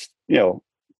be,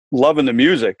 loving the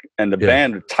music, and the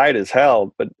band was tight as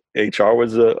hell, but HR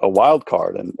was a wild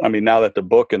card. And I mean, now that the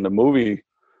book and the movie,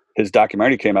 his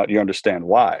documentary came out, you understand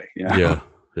why. Yeah.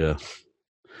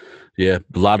 A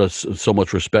lot of so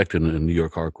much respect in the New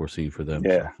York hardcore scene for them.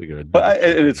 Yeah, so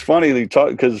and it's funny they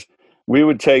talk, because we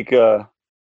would take,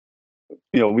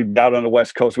 we'd out on the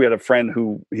West Coast. We had a friend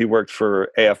who he worked for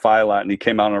AFI a lot, and he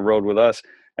came out on the road with us.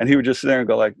 And he would just sit there and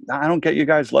go like, "I don't get you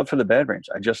guys' love for the Bad Brains.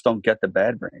 I just don't get the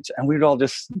Bad Brains." And we'd all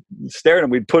just stare at him.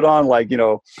 We'd put on like,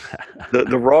 the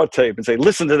raw tape and say,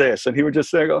 "Listen to this." And he would just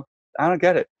sit there and go, "I don't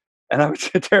get it." And I would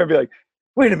sit there and be like,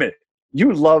 "Wait a minute.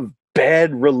 You love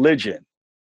Bad Religion.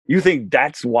 You think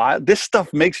that's why this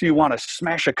stuff makes you want to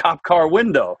smash a cop car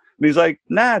window?" And he's like,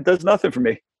 "Nah, it does nothing for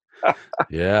me."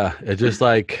 Yeah. It's just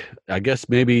like, I guess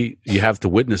maybe you have to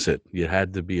witness it. You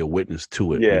had to be a witness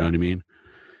to it. Yeah. You know what I mean?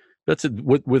 That's it.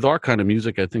 With our kind of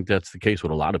music, I think that's the case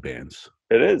with a lot of bands.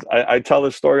 It is. I tell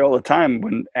this story all the time.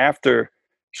 When after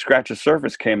Scratch the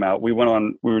Surface came out, we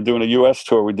were doing a U.S.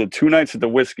 tour. We did 2 nights at the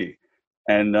Whiskey,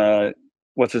 and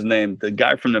what's his name? The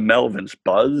guy from the Melvins,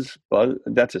 Buzz,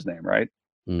 that's his name, right?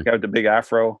 The guy with the big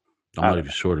afro. I'm not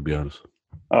even sure, to be honest.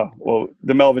 Oh, well,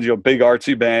 the Melvins, big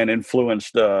artsy band,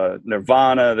 influenced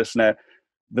Nirvana, this and that.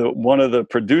 One of the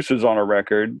producers on a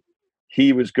record,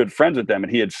 he was good friends with them,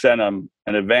 and he had sent him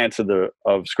an advance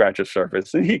of Scratch the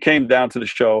Surface. And he came down to the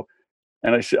show,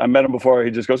 and I met him before.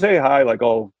 He just goes, "Hey, hi," like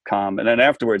all calm. And then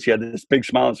afterwards, he had this big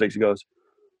smile on his face. He goes,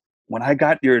 "When I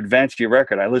got your advance to your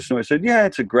record, I listened to it. I said, yeah,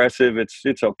 it's aggressive.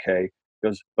 It's okay." He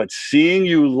goes, "But seeing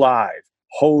you live,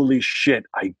 holy shit,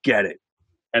 I get it."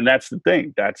 And that's the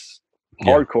thing. That's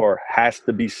hardcore has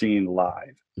to be seen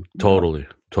live. Totally.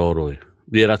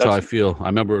 Yeah, that's how I feel. I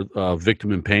remember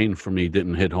Victim in Pain for me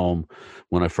didn't hit home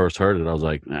when I first heard it. I was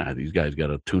like, these guys got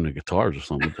to tune the guitars or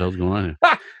something. What the hell's going on here?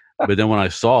 But then when I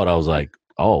saw it, I was like,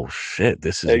 oh, shit,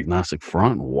 this is Agnostic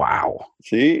Front. Wow.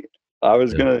 See, I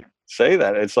was going to say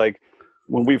that. It's like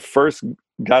when we first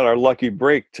got our lucky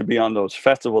break to be on those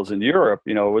festivals in Europe,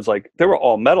 it was like they were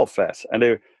all metal fests.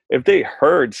 And if they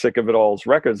heard Sick of It All's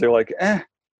records, they were like, eh.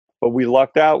 But we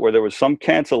lucked out where there was some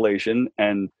cancellation,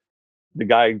 and the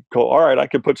guy go, "All right, I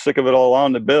could put Sick of It All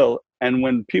on the bill." And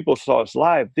when people saw us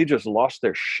live, they just lost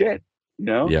their shit,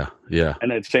 Yeah.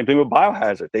 And it's the same thing with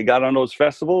Biohazard. They got on those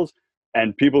festivals,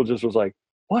 and people just was like,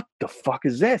 "What the fuck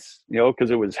is this?" Because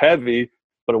it was heavy,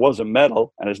 but it wasn't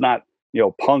metal, and it's not,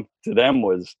 punk to them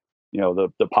was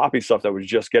the poppy stuff that was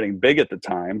just getting big at the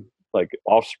time, like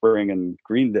Offspring and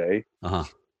Green Day. Uh-huh.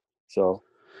 So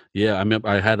Yeah, I remember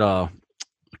I had a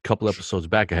couple episodes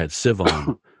back, I had Siv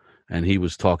on, and he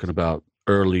was talking about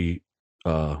early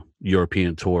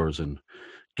European tours and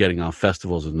getting on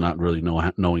festivals and not really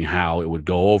knowing how it would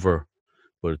go over.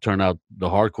 But it turned out the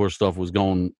hardcore stuff was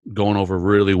going over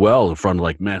really well in front of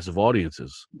like massive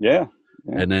audiences. yeah.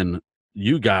 And then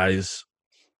you guys,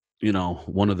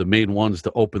 one of the main ones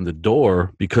to open the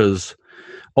door, because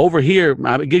over here,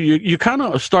 again, you kind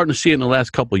of starting to see it in the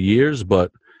last couple of years,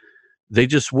 but they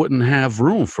just wouldn't have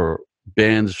room for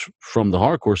bands from the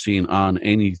hardcore scene on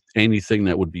anything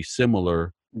that would be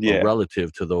similar or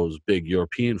relative to those big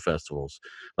European festivals.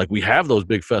 Like we have those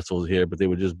big festivals here, but they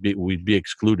would we'd be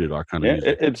excluded our kind of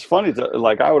music. It's funny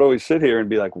like I would always sit here and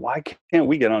be like, why can't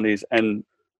we get on these? And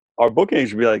our booking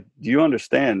agent would be like, do you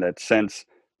understand that since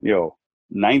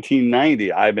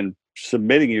 1990 I've been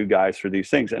submitting you guys for these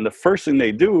things, and the first thing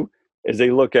they do is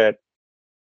they look at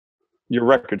your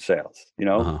record sales,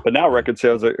 but now record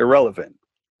sales are irrelevant.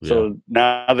 So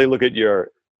now they look at your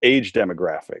age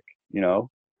demographic,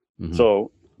 Mm-hmm.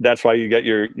 So that's why you get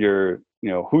your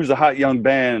who's the hot young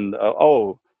band?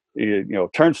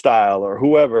 Turnstile or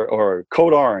whoever, or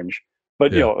Code Orange.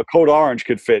 But a Code Orange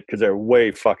could fit because they're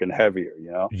way fucking heavier,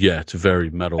 Yeah, it's very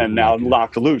metal. And now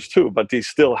Locked Loose too, but they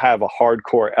still have a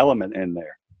hardcore element in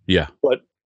there. Yeah. But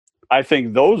I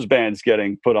think those bands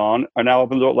getting put on are now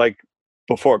open to, like,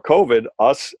 before COVID,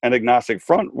 us and Agnostic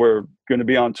Front were going to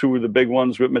be on two of the big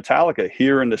ones with Metallica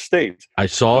here in the States. I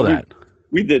saw that.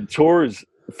 We did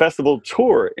festival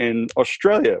tour in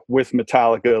Australia with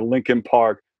Metallica, Linkin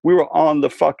Park. We were on the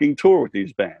fucking tour with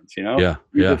these bands, Yeah.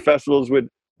 We did festivals with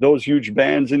those huge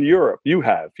bands in Europe. You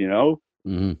have,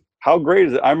 Mm-hmm. How great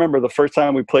is it? I remember the first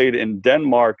time we played in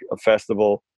Denmark, a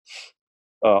festival,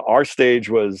 our stage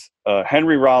was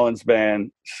Henry Rollins'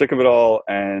 band, Sick of It All,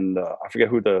 and I forget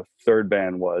who the third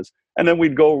band was. And then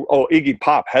we'd go, Iggy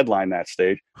Pop headlined that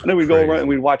stage. And then we'd go around and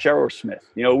we'd watch Aerosmith.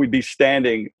 We'd be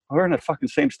standing, we're on the fucking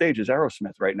same stage as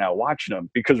Aerosmith right now, watching them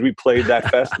because we played that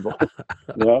festival. Yeah,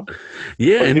 but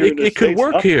and it could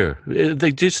work here.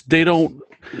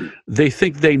 They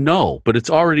think they know, but it's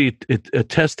already a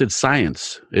tested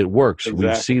science. It works. Exactly.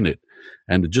 We've seen it.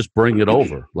 And to just bring it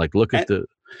over. Like, look at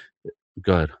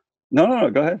go ahead.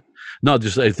 No, go ahead. No,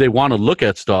 just if they want to look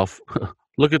at stuff,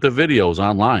 look at the videos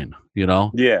online,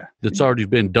 Yeah. It's already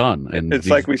been done. And it's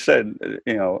like we said,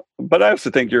 but I also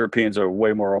think Europeans are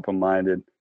way more open-minded,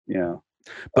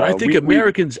 But I think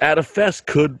Americans at a fest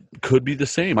could be the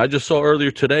same. I just saw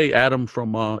earlier today, Adam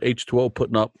from H2O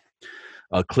putting up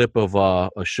a clip of a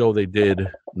show they did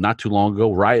not too long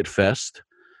ago, Riot Fest.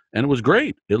 And it was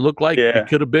great. It looked like it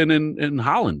could have been in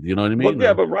Holland. You know what I mean? Well,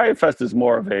 yeah, but Riot Fest is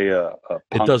more of a punk.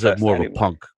 It does have more anyway. of a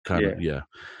punk kind of, yeah.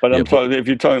 But I'm talking, if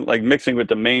you're talking like mixing with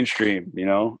the mainstream,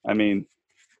 I mean,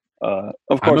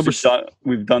 of course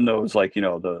we've done those, like,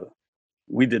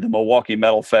 we did the Milwaukee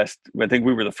Metal Fest. I think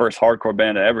we were the first hardcore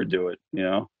band to ever do it,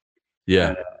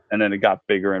 Yeah. And then it got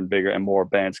bigger and bigger and more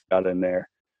bands got in there.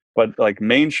 But like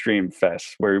mainstream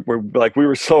fests where we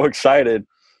were so excited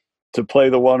to play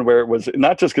the one where it was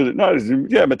not just because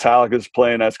Metallica's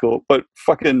playing, that's cool, but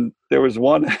fucking there was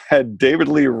one that had David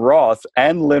Lee Roth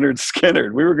and Leonard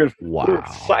Skinner. We were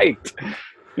psyched.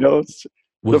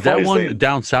 Was that one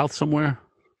down south somewhere?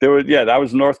 That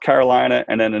was North Carolina,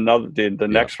 and then the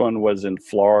next one was in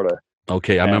Florida.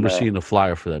 Okay, I remember seeing the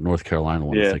flyer for that North Carolina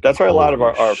one. Yeah, that's why a lot of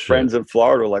our friends in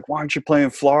Florida were like, "Why aren't you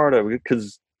playing Florida?"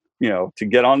 Because to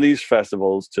get on these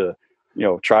festivals, to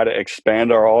try to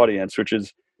expand our audience, which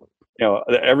is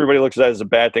everybody looks at that as a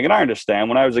bad thing, and I understand.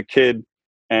 When I was a kid,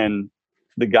 and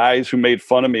the guys who made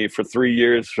fun of me for 3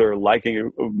 years for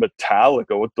liking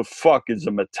Metallica, what the fuck is a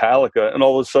Metallica? And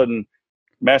all of a sudden,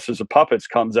 Masters of Puppets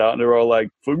comes out, and they're all like,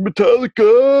 "Fuck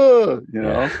Metallica!"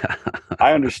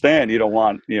 I understand you don't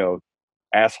want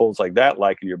assholes like that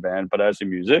liking your band, but as a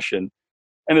musician,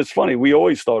 and it's funny, we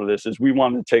always thought of this as we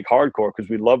wanted to take hardcore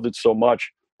because we loved it so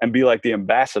much and be like the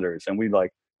ambassadors, and we like.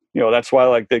 That's why,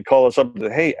 like, they call us up and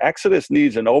say, "Hey, Exodus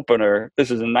needs an opener."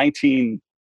 This is in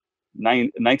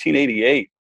 1988.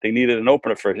 They needed an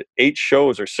opener for 8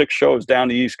 shows or 6 shows down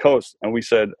the East Coast. And we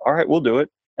said, all right, we'll do it.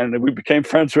 And then we became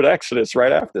friends with Exodus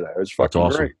right after that. It was fucking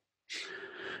awesome. Great.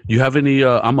 You have any,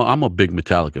 I'm a big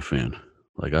Metallica fan.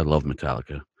 Like, I love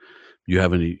Metallica. You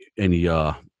have any, did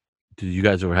you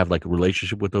guys ever have like a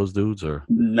relationship with those dudes, or?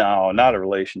 No, not a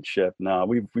relationship. No,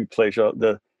 we played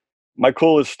my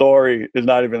coolest story is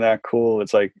not even that cool.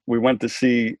 It's like we went to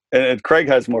see, and Craig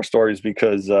has more stories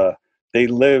because they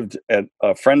lived at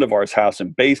a friend of ours' house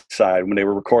in Bayside when they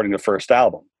were recording the first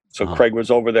album. So Craig was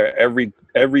over there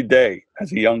every day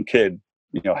as a young kid,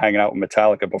 hanging out with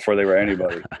Metallica before they were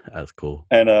anybody. That's cool.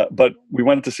 And but we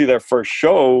went to see their first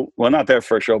show. Well, not their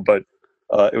first show, but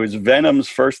it was Venom's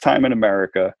first time in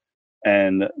America.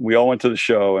 And we all went to the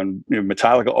show, and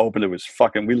Metallica opened. It was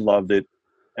we loved it.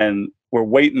 And we're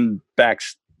waiting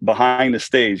behind the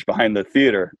stage, behind the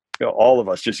theater, all of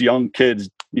us, just young kids,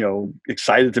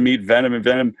 excited to meet Venom.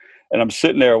 And I'm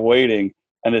sitting there waiting,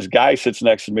 and this guy sits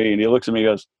next to me, and he looks at me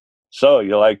and goes, "So,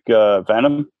 you like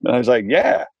Venom?" And I was like,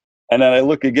 "Yeah." And then I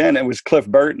look again, it was Cliff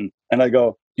Burton. And I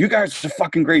go, "You guys are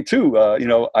fucking great too. I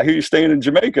hear you staying in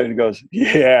Jamaica." And he goes,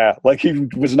 "Yeah." Like he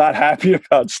was not happy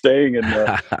about staying. And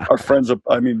our friends,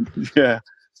 yeah.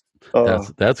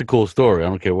 That's a cool story. I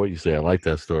don't care what you say. I like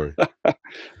that story.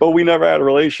 But we never had a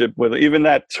relationship with it. Even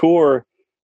that tour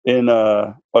in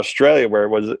Australia, where it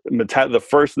was the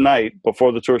first night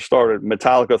before the tour started,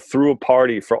 Metallica threw a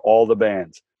party for all the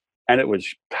bands, and it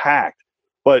was packed.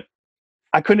 But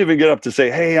I couldn't even get up to say,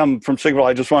 "Hey, I'm from Sigville.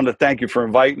 I just wanted to thank you for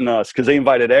inviting us," because they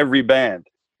invited every band.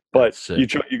 But you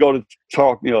go to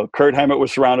talk, Kurt Hammett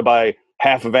was surrounded by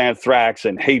half of Anthrax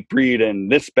and Hatebreed and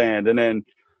this band, and then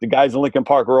the guys in Linkin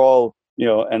Park were all,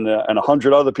 and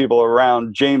 100 other people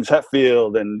around James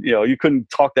Hetfield, and you couldn't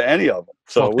talk to any of them.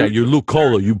 So fuck that. You're Luke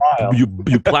Koller. You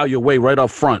plow your way right up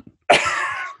front.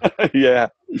 Yeah.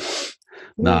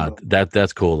 Nah,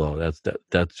 that's cool though.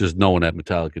 That's just knowing that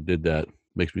Metallica did that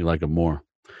makes me like them more.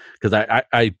 Because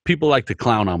I people like to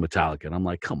clown on Metallica, and I'm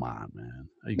like, come on, man.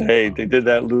 Hey, they did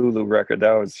that Lulu record.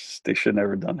 They should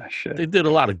never done that shit. They did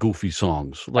a lot of goofy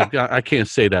songs. Like I can't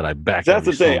say that I back. That's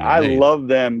the thing. I love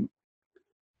them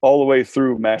all the way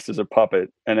through Masters of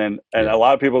Puppet, and a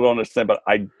lot of people don't understand, but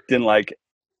I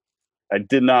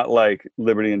did not like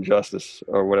Liberty and Justice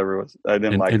or whatever it was. I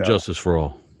didn't like that. Justice for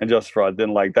All. And Justice for All. I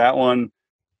didn't like that one.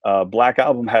 Black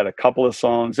Album had a couple of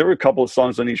songs. There were a couple of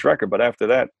songs on each record, but after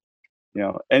that,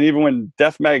 and even when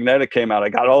Death Magnetic came out, I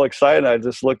got all excited. I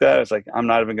just looked at it. It's like, I'm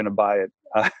not even going to buy it.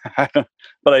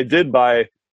 But I did buy,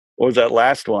 what was that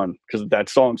last one? Because that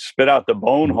song, Spit Out the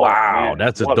Bone Hole. Wow, man,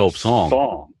 that's a dope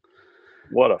song.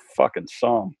 What a fucking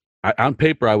song. On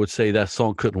paper, I would say that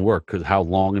song couldn't work because how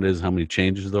long it is, how many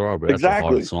changes there are, but that's a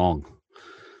hard song.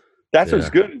 That's what's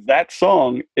good. That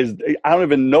song is, I don't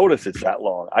even notice it's that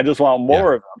long. I just want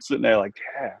more of it. I'm sitting there like,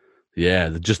 yeah. Yeah,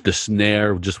 just the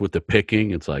snare, just with the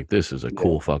picking. It's like, this is a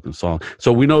cool fucking song.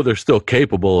 So we know they're still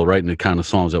capable of writing the kind of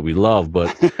songs that we love,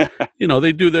 but,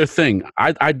 they do their thing.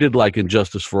 I did like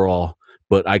Injustice for All,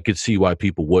 but I could see why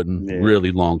people wouldn't. Yeah.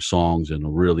 Really long songs and a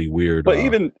really weird. But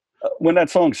even when that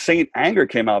song Saint Anger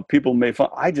came out, people made fun.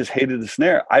 I just hated the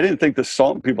snare. I didn't think the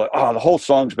song, people like, oh, the whole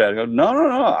song's bad. I go, no.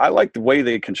 I like the way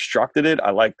they constructed it.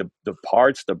 I like the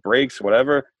parts, the breaks,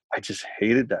 whatever. I just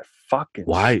hated that fucking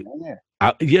snare.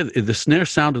 The snare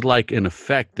sounded like an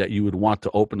effect that you would want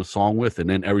to open a song with, and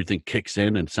then everything kicks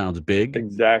in and sounds big.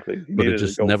 Exactly. But it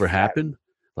just never happened.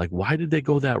 Like, why did they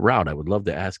go that route? I would love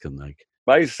to ask him. Like,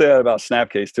 I used to say that about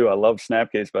Snapcase too. I love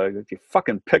Snapcase, but your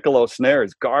fucking piccolo snare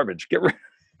is garbage. Get rid.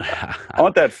 I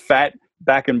want that fat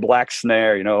back in black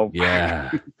snare.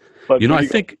 Yeah. But I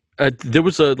think there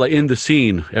was in the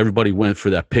scene, everybody went for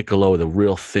that piccolo, the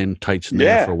real thin, tight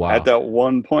snare for a while. At that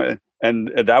one point.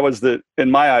 And that was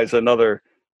in my eyes, another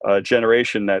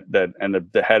generation that and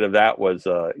the head of that was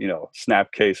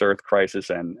Snapcase, Earth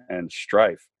Crisis, and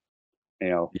Strife.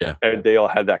 They all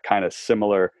had that kind of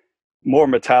similar, more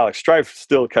metallic. Strife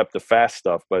still kept the fast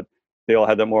stuff, but they all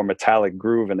had that more metallic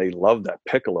groove, and they loved that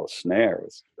piccolo snare.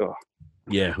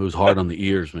 It was hard on the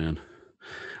ears, man.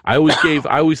 I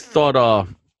always thought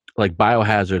like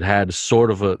Biohazard had sort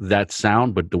of that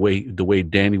sound, but the way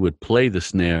Danny would play the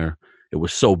snare. It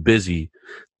was so busy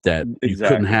that you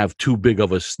couldn't have too big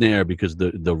of a snare because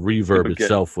the reverb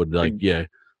itself would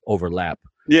overlap.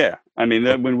 Yeah. I mean,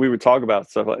 when we would talk about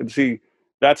stuff,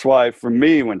 that's why for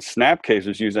me, when Snapcase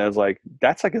was using it, I was like,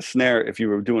 that's like a snare if you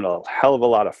were doing a hell of a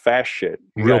lot of fast shit.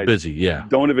 Real busy, yeah.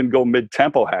 Don't even go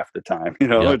mid-tempo half the time.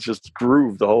 It's just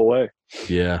groove the whole way.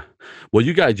 Yeah. Well,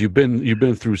 you guys, you've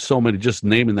been through so many, just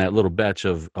naming that little batch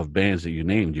of bands that you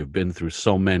named, you've been through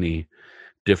so many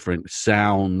different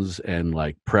sounds and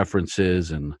like preferences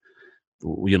and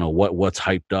what's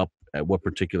hyped up at what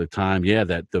particular time.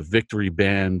 That the Victory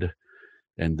Band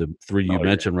and the three you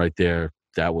mentioned right there,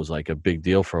 that was like a big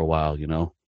deal for a while.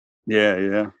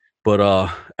 Yeah But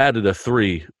out of the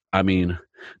three, I mean,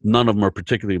 none of them are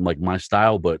particularly like my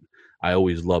style, but I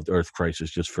always loved Earth Crisis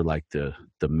just for like the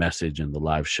message and the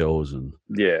live shows and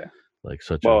like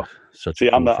such a cool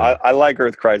I like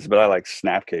Earth Crisis, but I like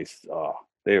Snapcase. Oh,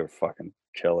 they were fucking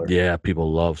killer. Yeah,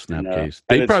 people love Snapcase.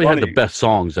 They probably had the best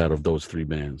songs out of those three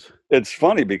bands. It's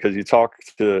funny because you talk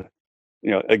to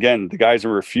again, the guys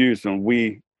were Refused when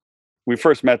we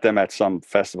first met them at some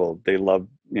festival. They loved,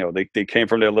 they came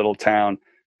from their little town,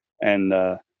 and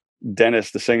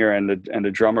Dennis, the singer, and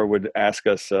the drummer would ask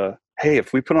us, "Hey,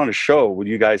 if we put on a show, would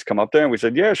you guys come up there?" And we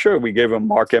said, "Yeah, sure." We gave him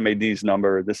Mark MAD's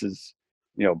number. This is,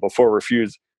 before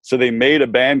Refused. So they made a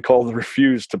band called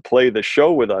Refused to play the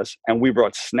show with us, and we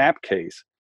brought Snapcase.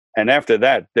 And after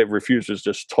that, Refused was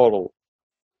just total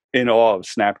in awe of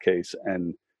Snapcase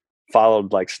and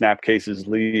followed like Snapcase's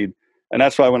lead. And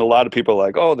that's why when a lot of people are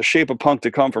like, "Oh, The Shape of Punk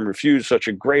to Come from Refused, such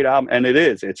a great album," and it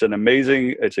is. It's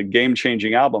a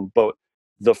game-changing album. But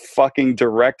the fucking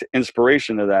direct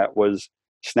inspiration of that was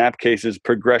Snapcase's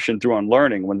progression through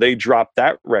Unlearning. When they dropped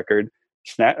that record,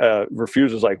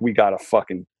 Refused was like, "We gotta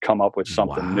fucking come up with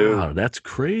something new." Wow, that's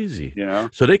crazy. You know,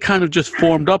 So they kind of just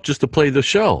formed up just to play the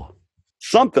show.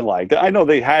 something like that. I know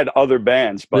they had other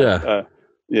bands, but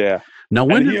yeah. Now,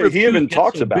 when And did he even get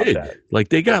talks so about big? that. Like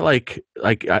they got like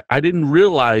I didn't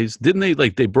realize, didn't they?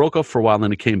 Like they broke up for a while, and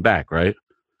then it came back, right?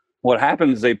 What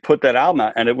happened is they put that album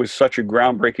out, and it was such a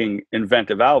groundbreaking,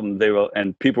 inventive album.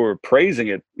 And people were praising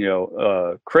it,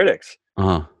 critics.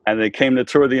 Uh-huh. And they came to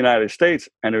tour the United States,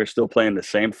 and they were still playing the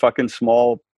same fucking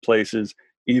small places,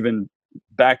 even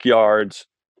backyards,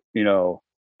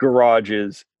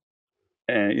 garages,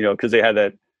 and because they had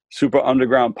that super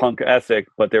underground punk ethic,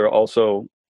 but they were also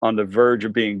on the verge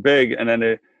of being big. And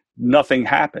then nothing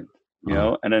happened,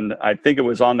 And then I think it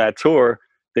was on that tour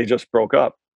they just broke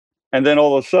up. And then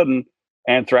all of a sudden,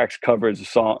 Anthrax covers the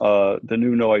song, the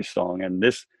New Noise song, and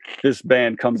this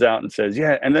band comes out and says,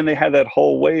 "Yeah." And then they had that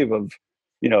whole wave of,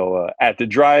 At the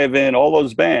Drive-In, all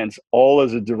those bands, all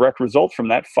as a direct result from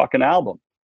that fucking album.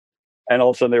 And all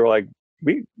of a sudden, they were like,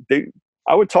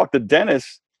 I would talk to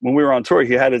Dennis when we were on tour.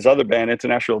 He had his other band,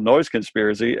 International Noise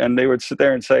Conspiracy, and they would sit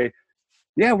there and say,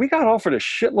 "Yeah, we got offered a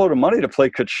shitload of money to play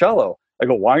Coachella." I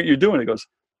go, "Why aren't you doing it?" He goes,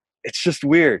 "It's just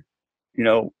weird,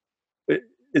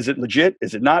 Is it legit?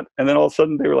 Is it not?" And then all of a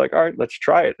sudden they were like, "All right, let's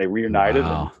try it." They reunited.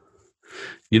 Wow.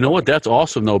 You know what? That's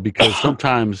awesome though, because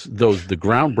sometimes the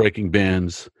groundbreaking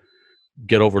bands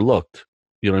get overlooked.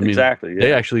 You know what I mean? Exactly. Yeah.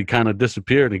 They actually kind of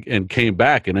disappeared and came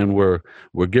back, and then were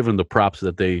given the props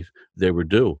that they were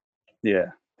due.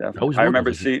 Yeah, definitely. I I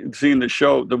remember seeing the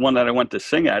show, the one that I went to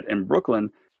sing at in Brooklyn,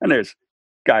 and there's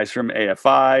guys from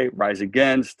AFI, Rise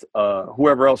Against,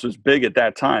 whoever else was big at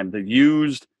that time, The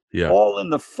Used, all in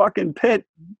the fucking pit.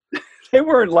 They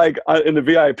weren't like in the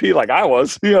VIP like I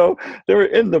was, They were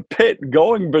in the pit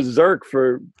going berserk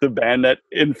for the band that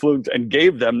influenced and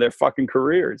gave them their fucking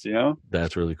careers,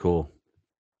 That's really cool.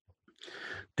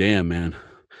 Damn, man.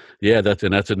 Yeah, that's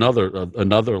another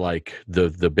like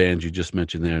the band you just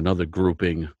mentioned there, another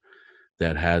grouping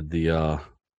that had the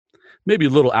maybe a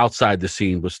little outside the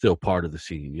scene, but still part of the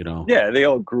scene, Yeah, they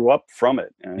all grew up from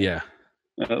it. Yeah.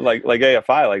 Like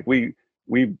AFI, like we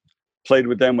played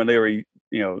with them when they were,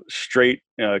 straight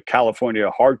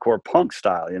California hardcore punk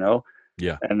style,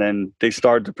 Yeah. And then they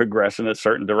started to progress in a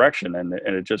certain direction, and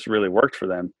it just really worked for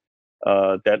them.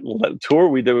 That tour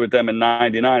we did with them in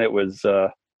 '99, it was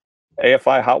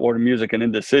AFI, Hot Water Music, and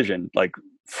Indecision, like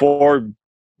 4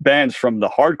 bands from the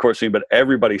hardcore scene, but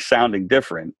everybody sounding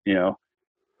different,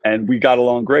 and we got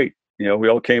along great. We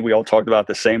all talked about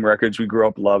the same records we grew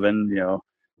up loving,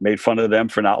 made fun of them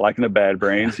for not liking the Bad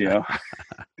Brains,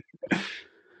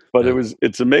 But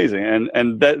it's amazing.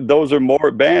 And those are more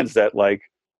bands that like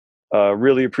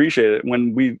really appreciate it.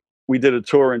 When we did a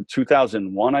tour in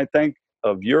 2001, I think,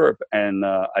 of Europe, and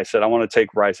I said, I want to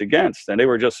take Rise Against, and they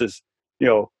were just this,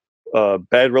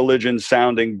 Bad Religion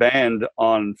sounding band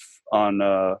on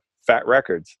Fat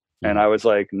Records. And I was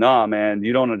like, "Nah, man,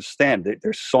 you don't understand.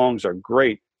 Their songs are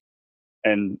great."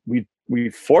 And we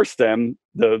forced them,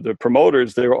 the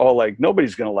promoters, they were all like,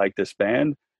 "Nobody's going to like this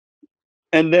band."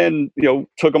 And then,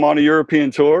 took them on a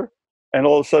European tour, and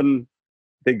all of a sudden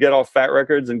they get off Fat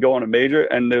Records and go on a major,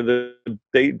 and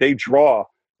they draw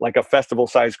like a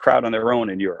festival-sized crowd on their own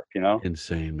in Europe,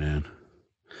 Insane, man.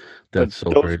 That's so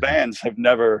those crazy. bands have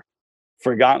never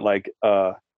forgotten, like,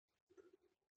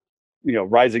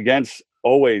 Rise Against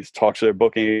always talks to their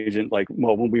booking agent, like,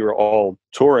 well, when we were all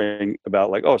touring,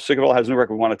 about like, "Oh, Sick of It All has a new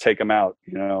record, we want to take them out."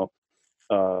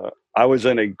 I was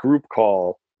in a group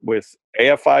call with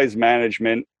AFI's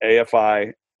management,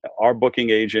 AFI, our booking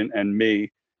agent, and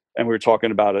me, and we were talking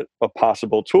about a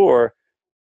possible tour,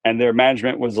 and their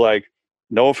management was like,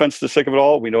 "No offense to Sick of It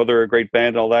All, we know they're a great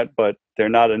band and all that, but they're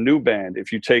not a new band.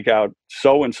 If you take out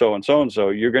so-and-so and so-and-so,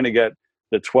 you're going to get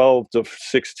the 12 to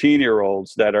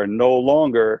 16-year-olds that are no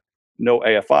longer no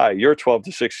AFI. Your 12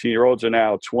 to 16-year-olds are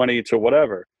now 20 to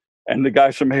whatever." And the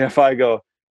guys from AFI go,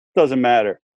 "Doesn't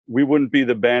matter. we wouldn't be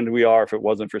the band we are if it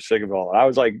wasn't for Sick of It All. And I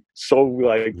was like, so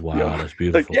like, Wow, that's like,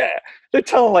 beautiful. yeah, they're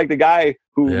telling like the guy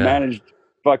who Yeah. managed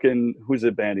fucking, who's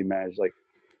the band he managed? Like,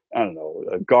 I don't know,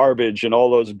 Garbage and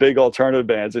all those big alternative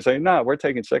bands. They say, nah, we're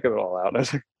taking Sick of It All out. And I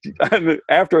was like,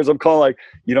 afterwards, I'm calling like,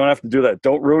 you don't have to do that.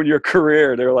 Don't ruin your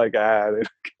career. They're like,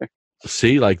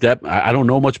 See, like that. I don't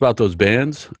know much about those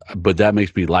bands, but that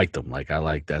makes me like them. Like I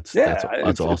like that's an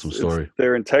awesome story. It's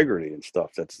their integrity and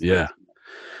stuff. Yeah.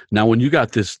 Now, when you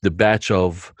got the batch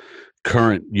of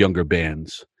current younger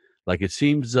bands, like it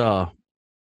seems,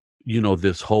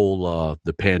 this whole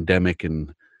the pandemic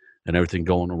and everything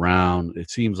going around, it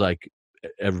seems like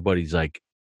everybody's like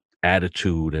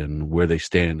attitude and where they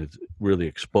stand is really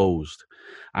exposed.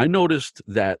 I noticed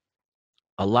that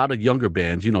a lot of younger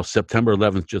bands, September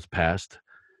 11th just passed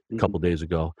a couple days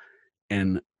ago,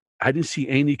 and I didn't see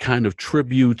any kind of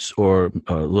tributes or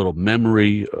a little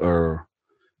memory or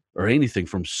anything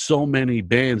from so many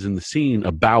bands in the scene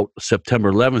about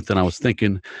September 11th. And I was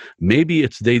thinking maybe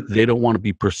it's they don't want to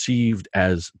be perceived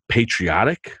as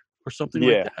patriotic or something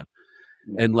like that.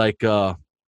 And like, I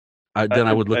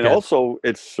would look and at also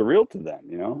it's surreal to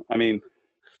them, I mean,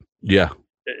 yeah,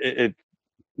 it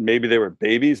maybe they were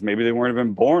babies, maybe they weren't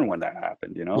even born when that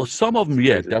happened, Well, some of them,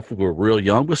 definitely were real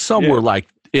young, but some were like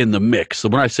in the mix. So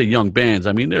when I say young bands,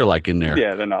 I mean, they're like in their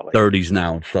they're not like 30s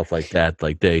now and stuff like that.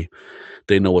 Like they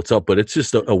know what's up, but it's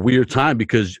just a weird time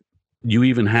because you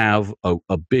even have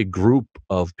a big group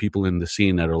of people in the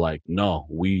scene that are like, no,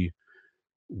 we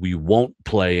won't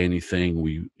play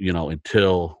anything.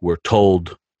 Until we're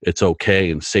told it's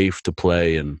okay and safe to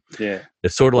play. And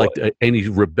it's sort of like any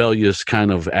rebellious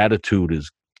kind of attitude is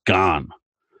gone.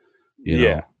 You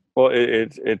know? Well,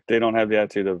 they don't have the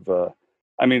attitude of,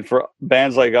 I mean, for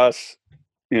bands like us,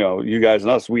 you guys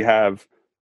and us, we have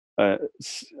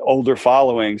older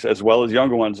followings as well as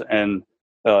younger ones. And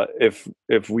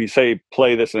if we say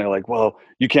play this and they're like, well,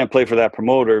 you can't play for that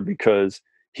promoter because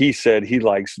he said he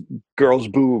likes girls'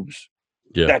 boobs.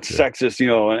 That's sexist,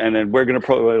 and then we're going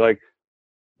to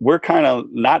we're kind of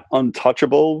not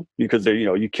untouchable because they,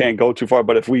 you can't go too far.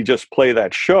 But if we just play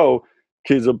that show,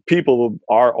 kids of people,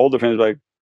 our older fans, like,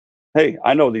 hey,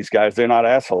 I know these guys. They're not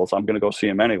assholes. I'm going to go see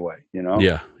them anyway.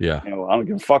 Yeah. I don't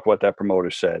give a fuck what that promoter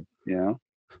said.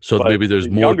 So but maybe there's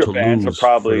more younger to bands lose. Are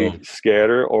probably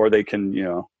scared, or they can,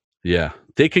 Yeah,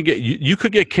 they can get you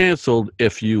could get canceled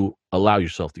if you allow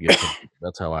yourself to get canceled.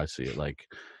 That's how I see it. Like,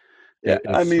 if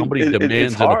somebody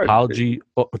demands an apology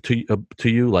to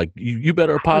you, like you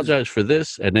better apologize for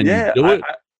this, and then you do it.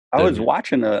 I was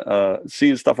watching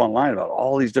seeing stuff online about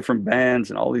all these different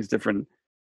bands and all these different.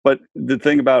 But the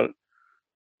thing about,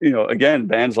 again,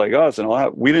 bands like us and all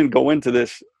that, we didn't go into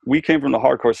this. We came from the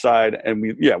hardcore side, and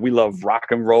we love rock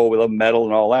and roll, we love metal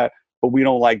and all that, but we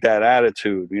don't like that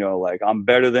attitude. Like, I'm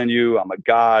better than you, I'm a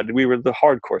god. We were the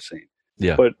hardcore scene.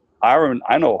 Yeah. But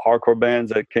I know hardcore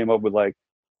bands that came up with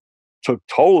took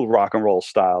total rock and roll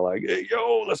style, like, hey,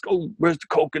 yo, let's go. Where's the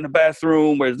coke in the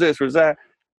bathroom? Where's this? Where's that?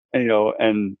 And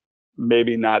and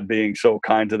maybe not being so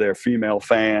kind to their female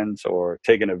fans or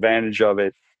taking advantage of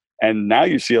it. And now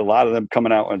you see a lot of them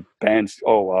coming out with bands.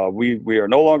 We are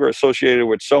no longer associated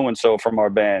with so and so from our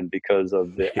band because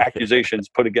of the accusations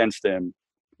put against him.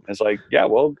 And it's like, yeah,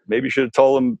 well, maybe you should have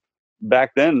told him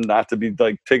back then not to be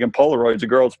like taking Polaroids of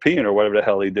girls peeing or whatever the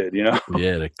hell he did. Yeah,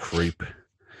 the creep.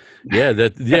 Yeah,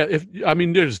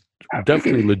 there's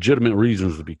definitely legitimate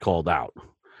reasons to be called out,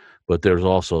 but there's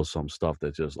also some stuff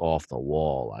that's just off the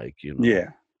wall, like,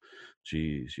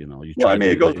 geez,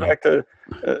 it goes back to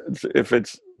if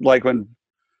it's like when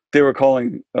they were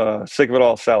calling Sick of It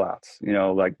All sellouts,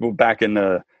 like back in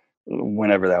the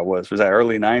whenever that was that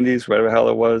early 90s, whatever the hell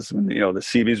it was, when the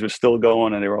CBs were still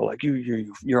going, and they were all like,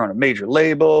 you're on a major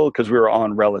label, because we were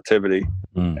on Relativity.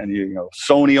 And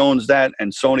Sony owns that,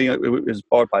 and Sony is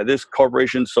bought by this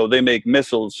corporation, so they make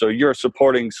missiles, so you're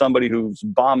supporting somebody who's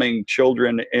bombing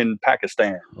children in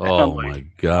Pakistan. Oh my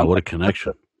God, what a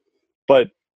connection.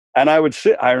 And I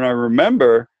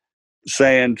remember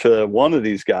saying to one of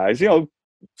these guys,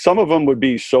 some of them would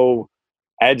be so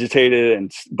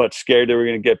agitated but scared they were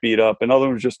going to get beat up, and other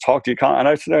ones just talk to you. And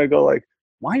I go like,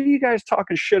 why are you guys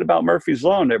talking shit about Murphy's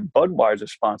Law and their Budweiser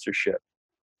sponsorship?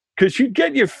 Because you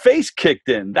get your face kicked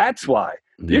in. That's why.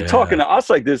 You're talking to us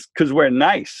like this because we're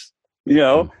nice,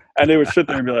 and they would sit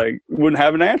there and be like, wouldn't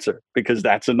have an answer, because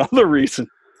that's another reason.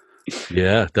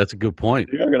 Yeah, that's a good point.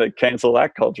 You're going to cancel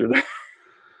that culture there.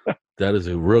 That is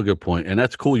a real good point. And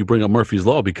that's cool you bring up Murphy's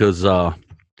Law, because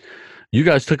you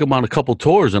guys took him on a couple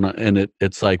tours, and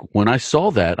it's like, when I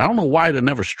saw that, I don't know why it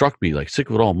never struck me, like Sick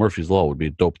of It All, Murphy's Law would be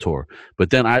a dope tour. But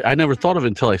then I never thought of it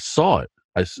until I saw it.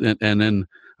 And then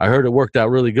I heard it worked out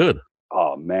really good. Oh,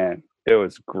 Oh man, it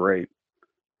was great.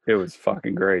 It was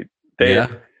fucking great. They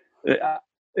Yeah.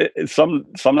 some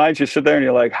nights you sit there and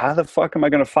you're like, how the fuck am I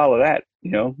going to follow that?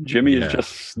 You know, Jimmy is Yeah.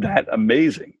 just that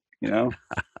amazing. You know,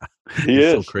 he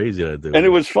It's so is. crazy that And it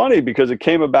dude. was funny because it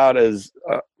came about as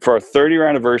for our 30-year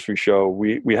anniversary show.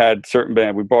 We had certain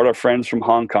band. We brought our friends from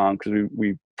Hong Kong because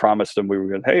we promised them we were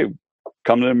going. Hey,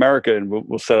 come to America and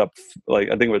we'll set up like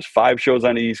I think it was 5 shows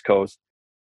on the East Coast.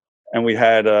 And we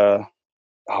had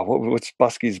what's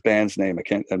Busky's band's name?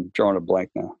 I'm drawing a blank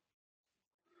now.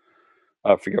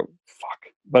 I forget.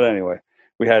 Fuck. But anyway,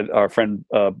 we had our friend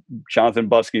Jonathan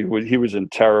Busky. He was in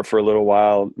Terror for a little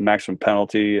while. Maximum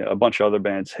Penalty, a bunch of other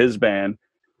bands. His band,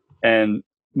 and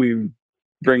we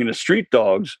bring in the Street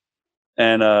Dogs.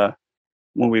 And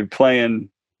when we play in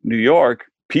New York,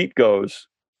 Pete goes,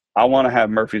 "I want to have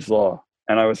Murphy's Law,"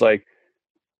 and I was like,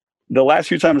 "The last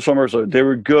few times I saw Murphy's Law, they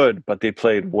were good, but they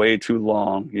played way too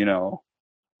long, you know."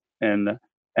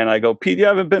 And I go, "Pete, you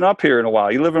haven't been up here in a while.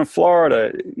 You live in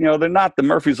Florida. You know, they're not the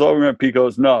Murphy's Law." And Pete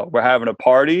goes, "No, we're having a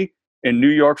party in New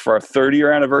York for our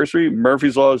 30-year anniversary.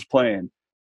 Murphy's Law is playing."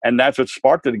 And that's what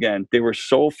sparked it again. They were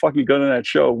so fucking good in that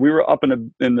show. We were up in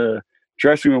the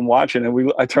dressing room watching,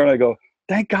 and I turn and I go,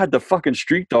 "Thank God the fucking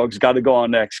Street Dogs got to go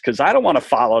on next because I don't want to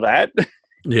follow that."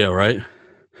 Yeah, right.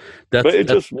 But it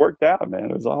That's just worked out, man.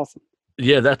 It was awesome.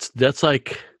 yeah, that's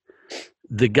like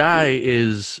the guy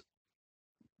is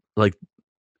like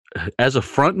as a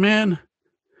front man,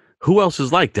 who else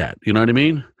is like that? You know what I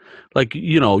mean? Like,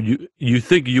 you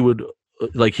think you would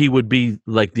like he would be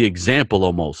like the example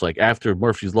almost. Like after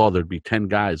Murphy's Law, there'd be 10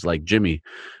 guys like Jimmy,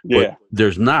 but Yeah,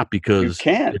 there's not you because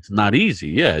can't. it's not easy.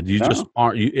 Yeah, you just No.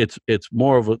 aren't. It's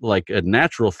more of like a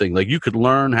natural thing. Like you could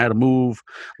learn how to move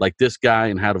like this guy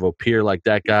and how to appear like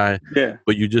that guy, Yeah.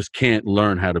 but you just can't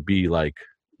learn how to be like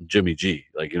Jimmy G.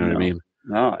 Like you know what I No, mean?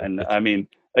 no, It- and It's I mean,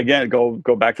 again, go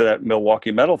back to that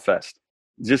Milwaukee Metal Fest.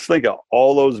 Just think of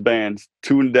all those bands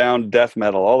tuned down death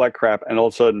metal, all that crap, and all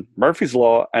of a sudden Murphy's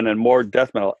Law, and then more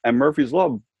death metal, and Murphy's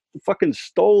Law fucking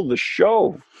stole the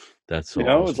show. that's You so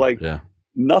know, it's awesome. like Yeah.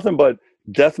 nothing but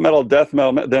death metal, death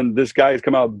metal. Then this guy's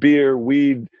come out beer,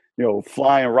 weed, you know,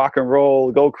 flying, rock and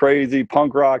roll, go crazy,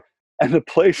 punk rock, and the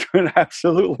place went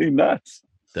absolutely nuts.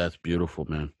 That's beautiful,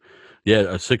 man.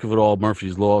 Yeah, Sick of It All,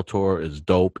 Murphy's Law tour is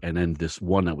dope. And then this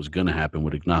one that was going to happen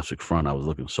with Agnostic Front, I was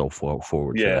looking so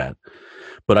forward to Yeah, that.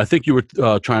 But I think you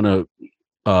were trying to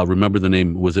remember the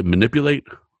name. Was it Manipulate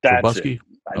for that's it. Busky?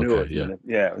 I knew Okay, it. yeah.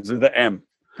 Yeah, it was the M.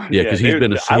 Yeah, Yeah, because he's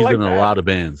been I he's like been in a that. lot of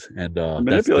bands, and that's the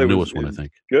Manipulate newest one, I is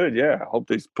think. good. Yeah, I hope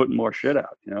he's putting more shit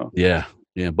out. You know. Yeah,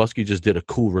 yeah. Busky just did a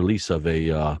cool release of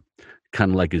a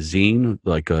kind of like a zine,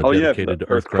 like Oh yeah, for the dedicated to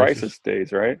Earth Earth Crisis. Crisis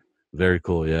days, right? Very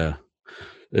cool. Yeah,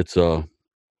 it's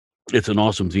it's an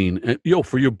awesome zine. And, yo,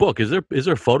 for your book, is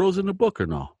there photos in the book or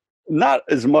no? Not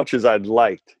as much as I'd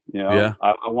liked. You know, Yeah.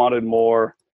 I wanted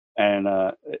more, and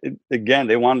again,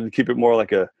 they wanted to keep it more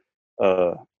like a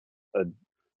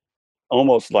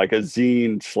almost like a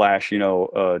zine slash, you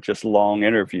know, just long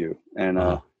interview, and Uh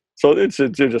huh. so it's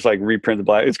just like reprinted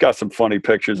black. It's got some funny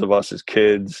pictures of us as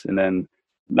kids, and then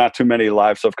not too many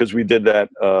live stuff because we did that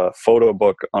photo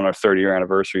book on our 30-year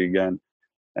anniversary again,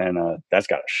 and that's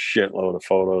got a shitload of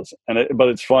photos. But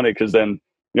it's funny because then,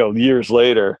 you know, years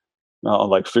later,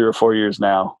 like 3 or 4 years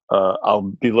now,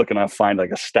 I'll be looking, I'll find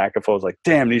like a stack of photos, like,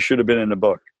 damn, these should have been in the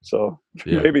book. So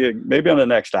Yeah. maybe on the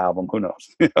next album, who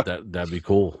knows? That'd be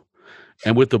cool.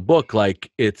 And with the book,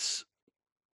 like it's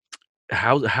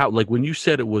how like when you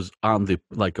said it was on the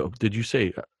like did you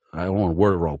say I don't want to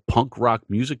word it wrong, punk rock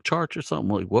music charts or something?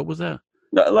 Like what was that?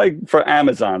 Like for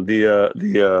Amazon,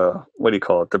 the what do you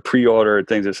call it? The pre-order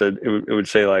things. It said it would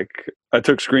say like, I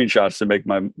took screenshots to make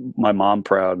my mom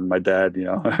proud and my dad. You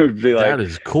know, it would be like That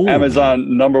is cool, man. Amazon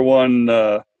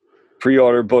 #1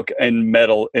 pre-order book in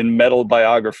metal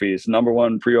biographies,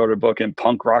 #1 pre-order book in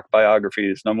punk rock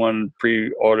biographies, #1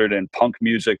 pre-ordered in punk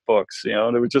music books. You know,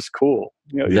 and it was just cool.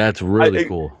 You know, That's really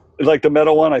cool. like the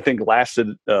metal one, I think lasted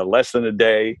less than a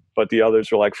day, but the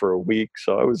others were like for a week,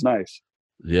 so it was nice.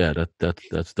 Yeah,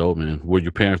 that's dope, man. Were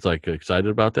your parents like excited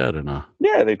about that or not?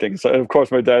 Yeah, they think so. And of course,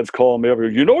 my dad's calling me over.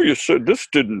 You know, you said this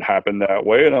didn't happen that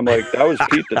way, and I'm like, that was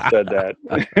Pete that said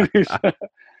that.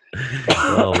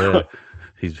 Oh man,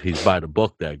 he's by the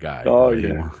book. That guy. Oh He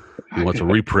yeah, he wants a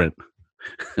reprint.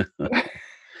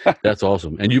 That's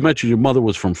awesome. And you mentioned your mother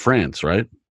was from France, right?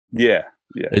 yeah,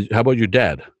 yeah. How about your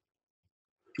dad?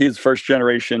 He's first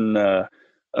generation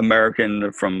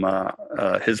American. From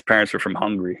his parents were from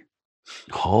Hungary.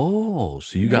 Oh,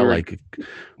 so you got We're- like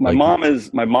My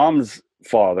mom's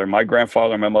father, my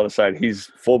grandfather on my mother's side. He's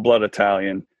full blood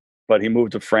Italian, but he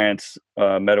moved to France,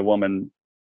 met a woman,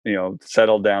 you know,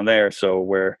 settled down there. So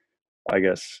where I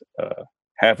guess,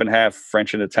 half and half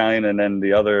French and Italian, and then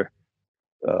the other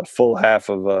full half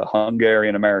of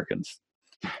Hungarian Americans.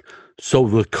 So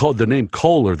the name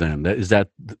Koller then is that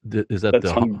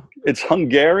It's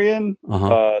Hungarian.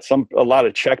 Uh-huh. A lot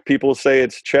of Czech people say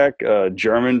it's Czech.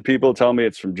 German people tell me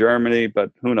it's from Germany,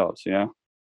 but who knows? You know,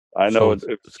 I know So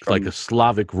it's from, like a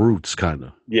Slavic roots kind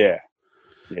of. yeah.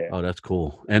 Oh, that's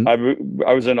cool. And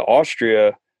I was in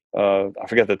Austria. I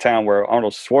forget the town where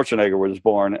Arnold Schwarzenegger was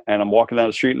born, and I'm walking down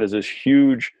the street, and there's this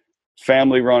huge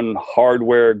family-run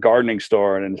hardware gardening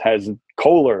store, and it has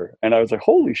Kohler, and I was like,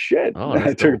 "Holy shit!" Oh, And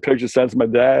I took a picture, sent to my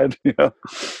dad. You know?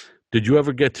 did you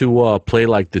ever get to play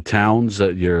like the towns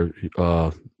that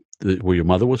where your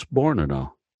mother was born, or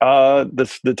no?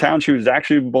 The town she was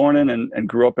actually born in and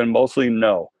grew up in, mostly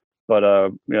no. But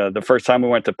the first time we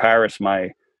went to Paris,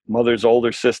 my mother's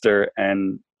older sister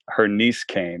and her niece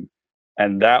came,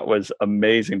 and that was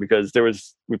amazing because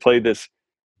we played this.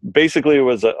 Basically, it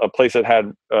was a place that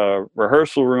had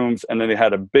rehearsal rooms, and then they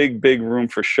had a big room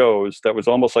for shows that was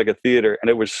almost like a theater, and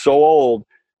it was so old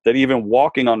that even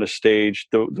walking on the stage,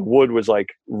 the wood was like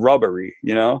rubbery,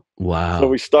 you know? Wow. So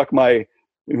we stuck my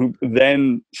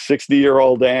then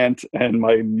 60-year-old aunt and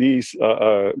my niece,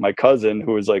 my cousin,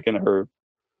 who was like in her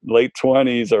late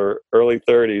 20s or early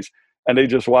 30s, and they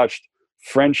just watched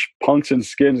French punks and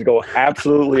skins go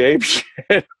absolutely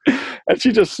apeshit. And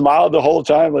she just smiled the whole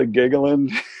time, like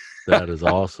giggling. That is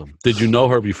awesome. Did you know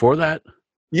her before that?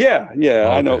 Yeah, Okay,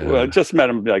 I know. I just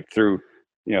met him like through,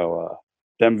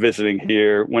 them visiting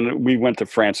here. When we went to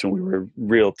France when we were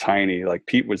real tiny, like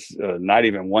Pete was not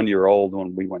even 1 year old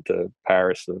when we went to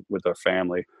Paris with our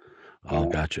family. Oh,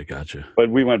 gotcha.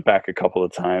 But we went back a couple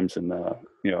of times, and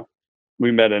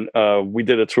we met we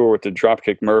did a tour with the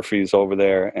Dropkick Murphys over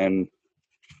there, and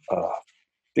I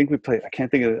think we played. I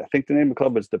think the name of the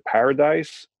club was the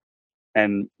Paradise.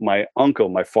 And my uncle,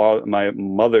 my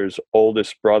mother's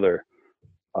oldest brother,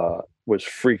 was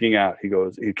freaking out. He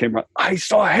came around. I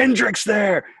saw Hendrix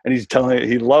there, and he's telling me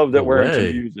he loved that we're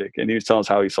into music, and he was telling us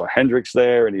how he saw Hendrix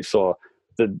there, and he saw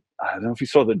I don't know if he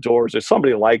saw the Doors or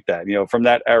somebody like that. You know, from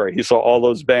that era, he saw all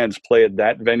those bands play at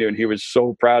that venue, and he was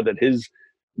so proud that his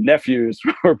nephews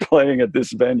were playing at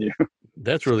this venue.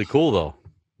 That's really cool, though.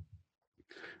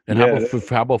 And Yeah.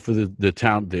 how about for the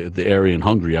town, the area in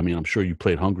Hungary? I mean, I'm sure you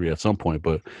played Hungary at some point,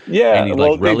 but yeah, any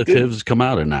like relatives come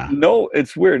out or not? No,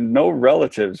 it's weird. No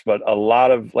relatives, but a lot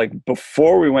of like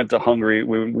before we went to Hungary,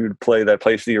 we would play that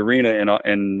place, the arena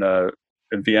in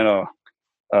Vienna.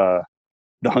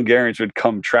 The Hungarians would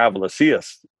come travel to see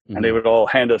us, and they would all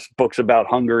hand us books about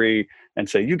Hungary and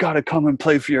say, "You got to come and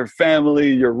play for your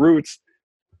family, your roots."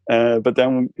 But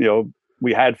then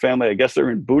we had family. I guess they're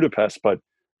in Budapest, but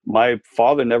my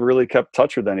father never really kept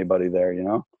touch with anybody there, you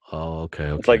know? Oh, okay.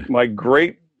 It's like my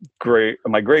great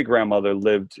grandmother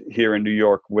lived here in New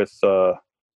York with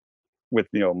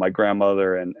my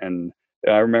grandmother, and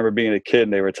I remember being a kid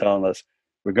and they were telling us,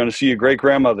 "We're going to see your great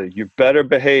grandmother. You better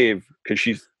behave because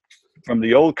she's from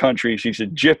the old country. She's a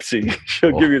gypsy.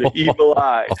 She'll give you the evil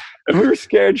eye." And we were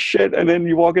scared shit. And then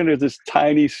you walk into this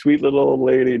tiny, sweet little old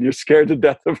lady, and you're scared to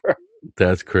death of her.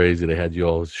 That's crazy. They had you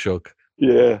all shook.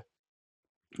 Yeah.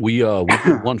 We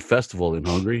did one festival in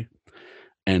Hungary,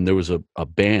 and there was a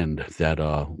band that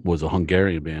was a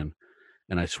Hungarian band,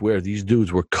 and I swear these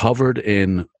dudes were covered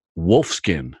in wolf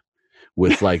skin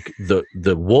with like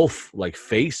the wolf like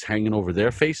face hanging over their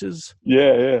faces.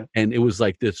 Yeah. And it was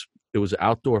like this. It was an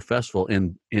outdoor festival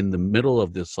in the middle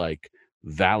of this like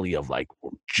valley of like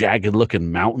jagged looking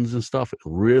mountains and stuff.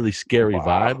 Really scary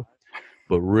vibe,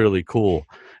 but really cool.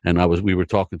 And we were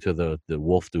talking to the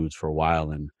wolf dudes for a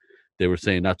while, and they were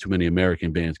saying not too many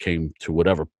American bands came to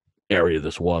whatever area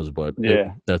this was, but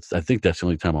I think that's the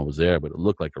only time I was there, but it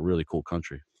looked like a really cool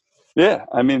country. Yeah.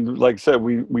 I mean, like I said,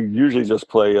 we usually just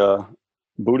play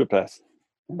Budapest,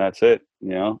 and that's it.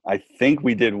 You know, I think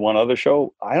we did one other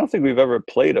show. I don't think we've ever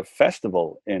played a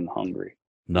festival in Hungary.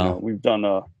 No. We've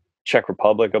done Czech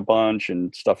Republic a bunch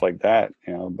and stuff like that,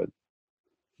 but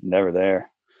never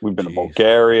there. We've been to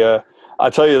Bulgaria.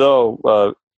 I tell you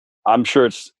though, I'm sure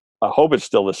I hope it's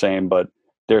still the same, but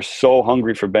they're so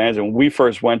hungry for bands. And when we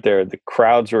first went there, the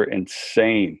crowds were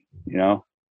insane,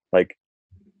 like,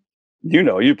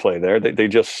 you play there. They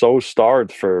just so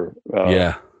starved for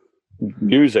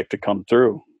music to come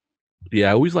through. Yeah,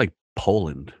 I always liked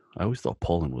Poland. I always thought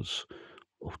Poland was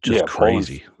just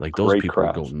crazy. Poland's like those people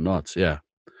crowds. would go nuts. Yeah.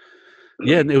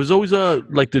 Yeah, and it was always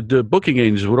like the booking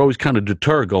agents would always kind of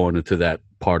deter going into that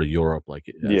part of Europe, like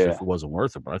as if it wasn't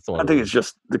worth it. But I think it's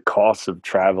just the cost of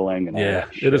traveling and all that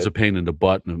it is a pain in the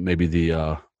butt, and maybe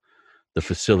the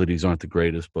facilities aren't the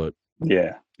greatest, but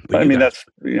yeah. But I mean, that's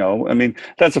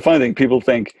the funny thing. People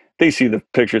think they see the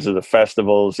pictures of the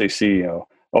festivals. They see,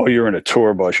 oh, you're in a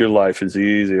tour bus. Your life is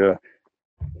easier.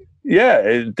 Yeah,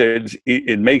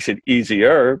 it makes it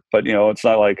easier, but it's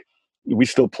not like we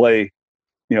still play.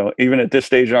 Even at this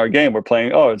stage in our game, we're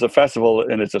playing. Oh, it's a festival,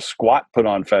 and it's a squat put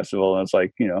on festival, and it's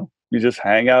like you just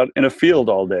hang out in a field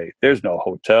all day. There's no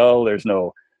hotel. There's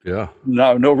no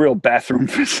real bathroom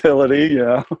facility.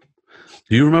 Do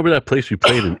you remember that place we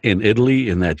played in Italy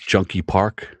in that junkie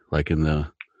park, like in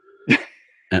the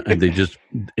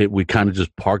and we kind of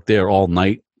just parked there all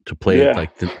night to play it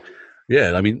like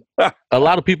I mean, a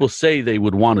lot of people say they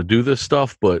would want to do this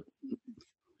stuff, but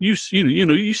you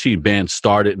see bands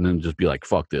start it and then just be like,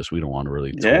 fuck this, we don't want to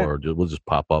really tour. We'll just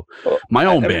pop up. My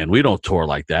own band, we don't tour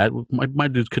like that. My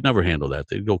dudes could never handle that.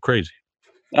 They'd go crazy.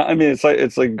 I mean,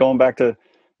 it's like going back to,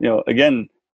 again,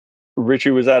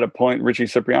 Richie was at a point, Richie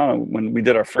Cipriano, when we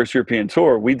did our first European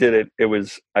tour, we did it. It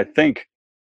was, I think,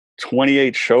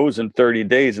 28 shows in 30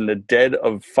 days in the dead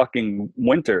of fucking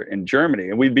winter in Germany.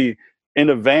 And we'd be in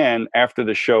a van after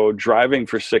the show, driving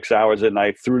for 6 hours at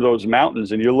night through those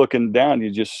mountains. And you're looking down, you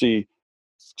just see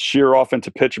sheer off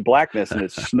into pitch blackness, and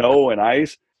it's snow and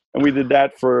ice. And we did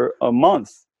that for a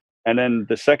month. And then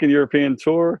the second European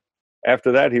tour,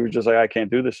 after that, he was just like, I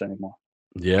can't do this anymore.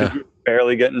 Yeah. We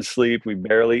barely getting sleep. We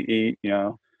barely eat,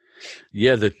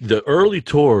 Yeah, the early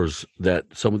tours that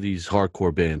some of these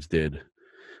hardcore bands did,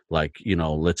 like,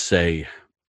 let's say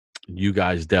you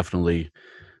guys definitely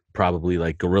probably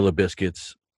like Gorilla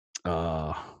Biscuits.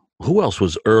 Who else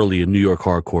was early in New York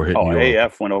hardcore hitting you?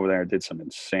 AF went over there and did some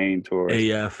insane tours.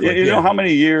 AF. You know how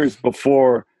many years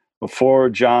before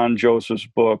John Joseph's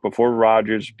book, before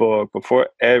Roger's book,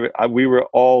 we were,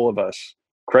 all of us,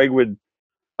 Craig would,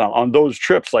 on those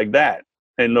trips like that,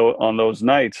 and on those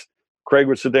nights, Craig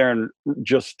would sit there and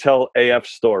just tell AF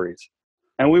stories.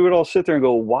 And we would all sit there and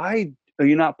go, why are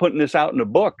you not putting this out in a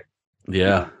book?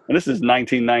 Yeah. And this is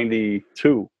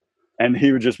 1992. And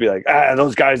he would just be like,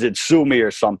 those guys would sue me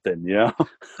or something,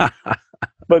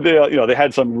 But they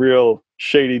had some real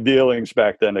shady dealings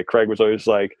back then that Craig was always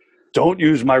like, don't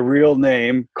use my real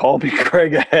name. Call me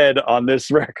Craig Ahead on this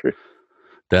record.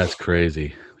 That's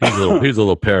crazy. He's a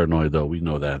little paranoid, though. We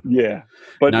know that. Yeah.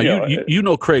 But now you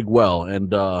know Craig well,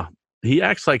 and he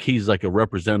acts like he's like a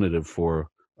representative for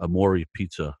Amori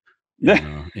Pizza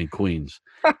in Queens.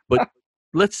 But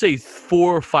let's say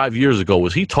 4 or 5 years ago,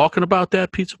 was he talking about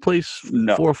that pizza place?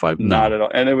 No, 4 or 5? No. Not at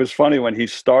all. And it was funny when he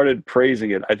started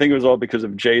praising it. I think it was all because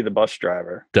of Jay, the bus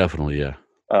driver. Definitely,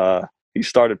 yeah. He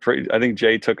started I think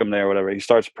Jay took him there, or whatever. He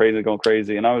starts praising, going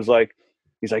crazy. And I was like,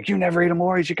 he's like, you never ate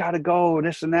Amori's, you got to go,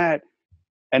 this and that.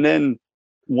 And then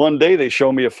one day they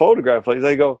show me a photograph. Like,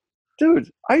 they go, dude,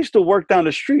 I used to work down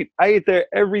the street. I ate there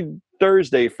every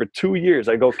Thursday for 2 years.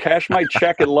 I go cash my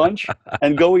check at lunch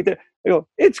and go eat there. I go,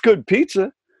 it's good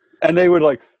pizza. And they would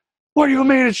like, what do you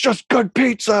mean it's just good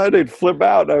pizza? And they'd flip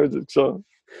out. And I was so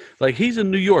like, he's a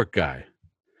New York guy.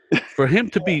 For him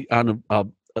to be on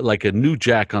like a new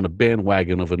jack on a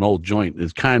bandwagon of an old joint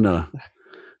is kind of,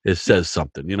 it says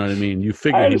something. You know what I mean? You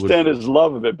figure I understand his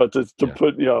love of it, but to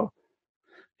put,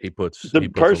 he puts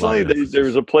personally, there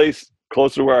was a place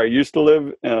close to where I used to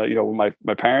live, with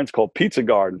my parents, called Pizza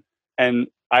Garden. And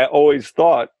I always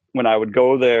thought when I would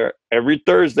go there every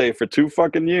Thursday for 2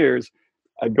 fucking years,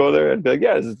 I'd go there and be like,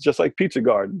 yeah, it's just like Pizza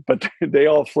Garden. But they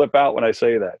all flip out when I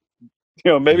say that.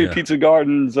 Maybe Pizza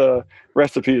Garden's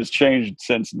recipe has changed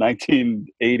since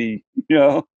 1980,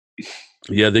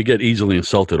 Yeah, they get easily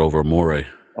insulted over Amore.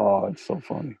 Oh, it's so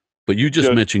funny. But you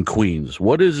just mentioned Queens.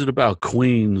 What is it about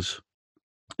Queens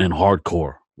and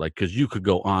hardcore? Like, because you could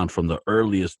go on from the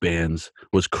earliest bands.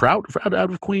 Was Kraut out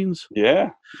of Queens?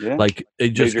 Yeah. Like, they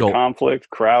just Major Conflict,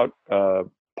 Kraut,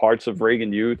 parts of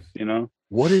Reagan Youth,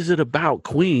 What is it about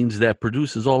Queens that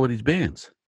produces all of these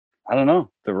bands? I don't know.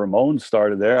 The Ramones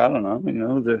started there. I don't know.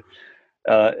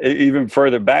 Even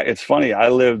further back, it's funny. I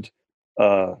lived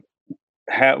 1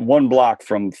 block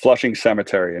from Flushing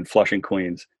Cemetery in Flushing,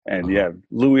 Queens. And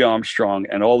Louis Armstrong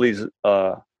and all these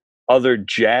other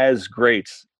jazz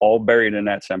greats all buried in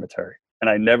that cemetery. And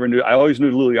I always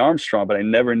knew Louis Armstrong, but I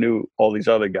never knew all these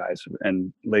other guys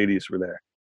and ladies were there.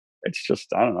 It's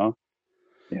just, I don't know.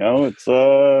 It's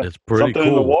pretty something cool.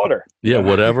 in the water. Yeah,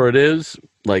 whatever it is,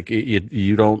 like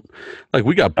you don't, like,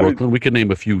 we got Brooklyn. We could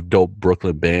name a few dope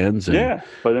Brooklyn bands, and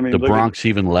but I mean, the Bronx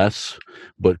even less.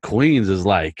 But Queens is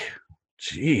like,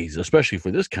 geez, especially for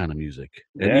this kind of music.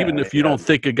 And even if you don't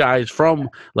think a guy's from,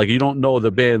 like, you don't know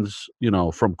the band's,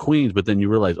 from Queens, but then you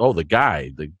realize, oh, the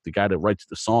guy that writes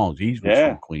the songs, he's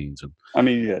from Queens. And I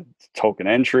mean, Token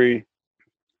Entry.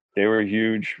 They were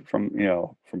huge from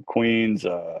Queens.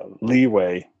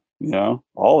 Leeway,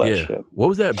 all that Yeah. shit. What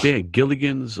was that band?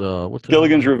 Gilligan's? What the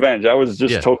Gilligan's Revenge. That was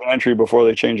just Yeah. token entry before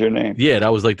they changed their name. Yeah,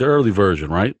 that was like the early version,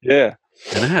 right? Yeah.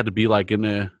 And it had to be like in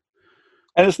the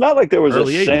And it's not like there was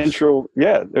early a 80s. central,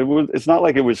 it's not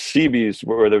like it was CB's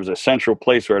where there was a central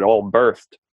place where it all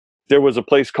birthed. There was a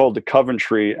place called the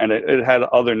Coventry, and it had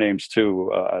other names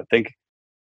too. I think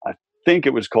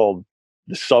it was called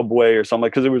the Subway or something,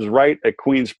 because it was right at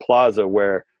Queens Plaza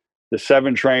where the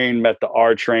 7 train met the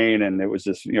R train, and it was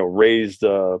this raised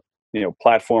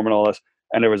platform and all this.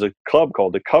 And there was a club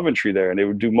called the Coventry there, and they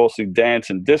would do mostly dance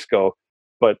and disco.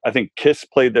 But I think Kiss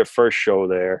played their first show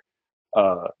there.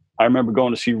 I remember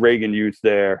going to see Reagan Youth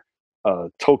there.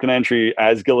 Token entry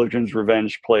as Gilligan's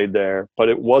Revenge played there, but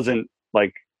it wasn't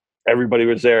like everybody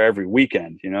was there every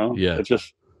weekend. Yeah. It's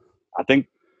just, I think,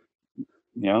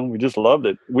 we just loved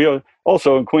it. We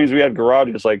also in Queens, we had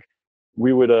garages. Like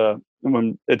we would,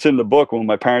 when it's in the book, when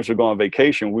my parents would go on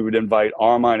vacation, we would invite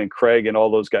Armine and Craig and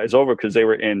all those guys over because they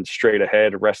were in Straight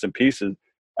Ahead, Rest in Pieces,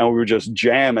 and we would just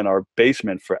jam in our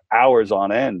basement for hours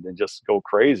on end and just go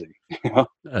crazy.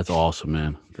 That's awesome,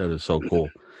 man. That is so cool.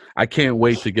 I can't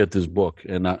wait to get this book,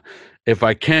 and if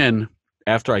I can,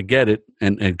 after I get it,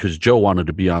 and because Joe wanted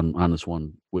to be on this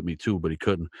one with me too, but he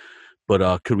couldn't.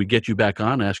 But could we get you back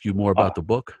on, ask you more about the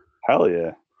book? Hell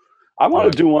yeah. I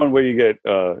want to do one where you get,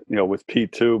 with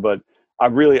Pete too, but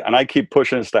I keep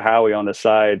pushing this to Howie on the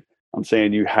side. I'm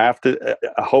saying you have to,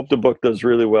 I hope the book does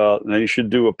really well. And then you should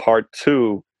do a part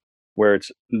 2 where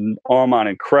it's Armand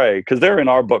and Craig, because they're in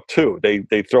our book too.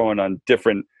 They throw in on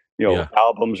different,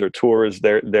 albums or tours,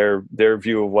 their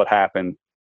view of what happened.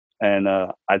 And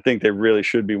I think there really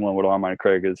should be one with Armand and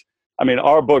Craig.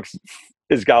 Our books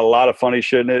has got a lot of funny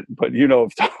shit in it, but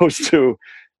if those two,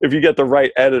 if you get the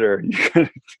right editor,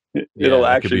 it'll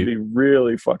actually be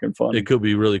really fucking funny. It could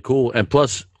be really cool. And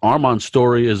plus, Armand's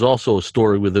story is also a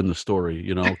story within the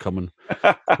story, coming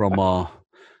from,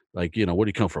 where do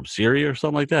you come from? Syria or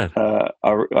something like that?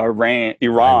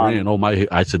 Iran. Oh,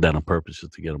 I said that on purpose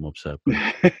just to get him upset.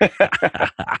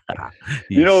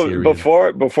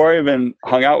 Before I even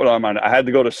hung out with Armand, I had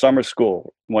to go to summer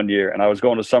school one year, and I was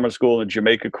going to summer school in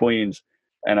Jamaica, Queens.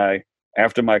 And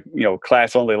after my,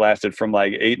 class only lasted from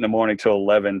like 8 a.m. till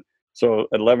 11. So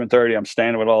at 11:30, I'm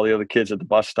standing with all the other kids at the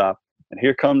bus stop. And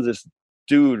here comes this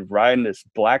dude riding this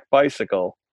black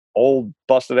bicycle, old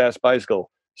busted ass bicycle,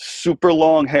 super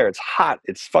long hair. It's hot.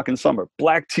 It's fucking summer.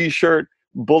 Black t-shirt,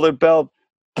 bullet belt,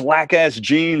 black ass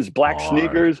jeans, black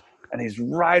sneakers. And he's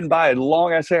riding by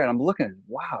long ass hair. And I'm looking,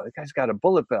 wow, that guy's got a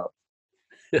bullet belt.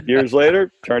 Years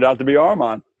later, turned out to be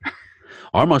Armand.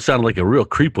 Armand sounded like a real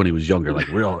creep when he was younger, like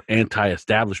real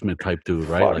anti-establishment type dude,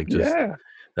 right?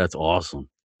 That's awesome.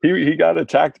 He got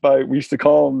attacked by, we used to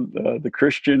call them the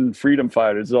Christian freedom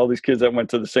fighters. All these kids that went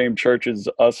to the same church as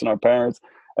us and our parents,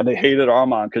 and they hated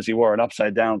Armand because he wore an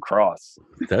upside down cross.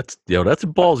 That's a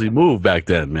ballsy move back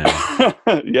then, man.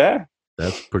 Yeah.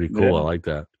 That's pretty cool. Yeah. I like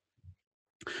that.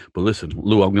 But listen,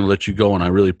 Lou, I'm going to let you go, and I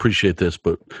really appreciate this.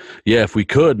 But yeah, if we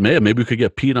could, maybe we could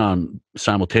get Pete on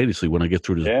simultaneously when I get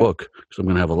through this book, because I'm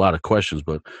going to have a lot of questions.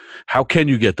 But how can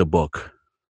you get the book?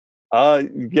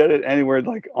 You get it anywhere,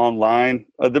 like online.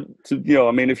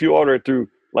 If you order it through,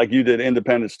 like you did,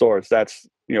 independent stores, that's,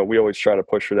 we always try to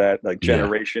push for that. Like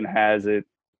Generation has it,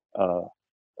 a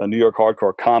New York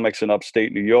Hardcore Comics in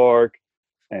upstate New York,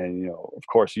 and of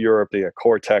course Europe, the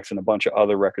Cortex and a bunch of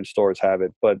other record stores have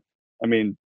it. But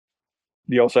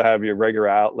you also have your regular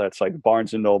outlets like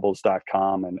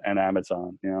barnesandnobles.com and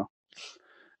Amazon,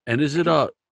 And is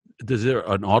there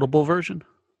an Audible version?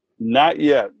 Not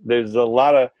yet. There's a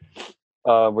lot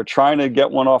of, we're trying to get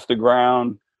one off the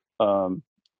ground.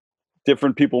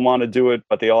 Different people want to do it,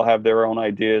 but they all have their own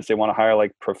ideas. They want to hire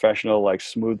like professional, like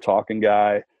smooth talking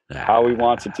guy. Howie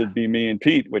wants it to be me and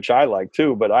Pete, which I like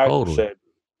too. But I said,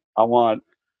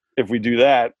 if we do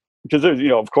that, because there's,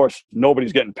 of course,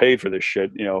 nobody's getting paid for this shit,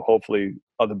 hopefully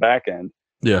on the back end.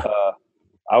 Yeah.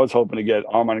 I was hoping to get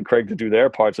Armand and Craig to do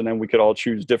their parts, and then we could all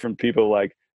choose different people.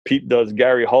 Like Pete does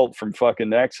Gary Holt from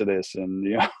fucking Exodus,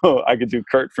 and, I could do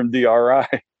Kurt from DRI.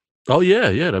 Oh,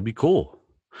 yeah. That'd be cool.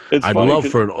 I'd love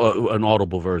for an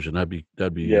Audible version. That'd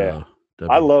be yeah.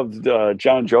 I loved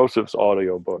John Joseph's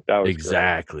audio book. That was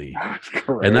exactly, great. That was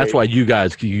great. And that's why you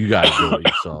guys do it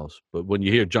yourselves. But when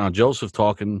you hear John Joseph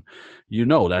talking,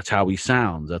 that's how he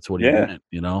sounds. That's what he meant.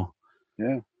 Yeah,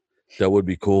 that would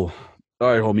be cool. All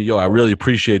right, homie. I really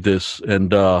appreciate this,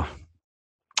 and I'll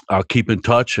keep in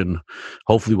touch, and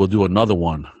hopefully we'll do another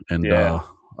one. And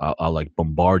I'll like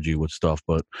bombard you with stuff.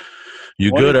 But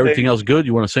you good? Everything else good?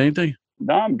 You want to say anything?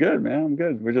 No, I'm good, man. I'm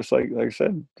good. We're just like I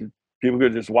said. People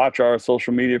could just watch our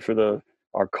social media for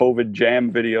our COVID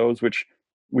jam videos, which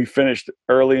we finished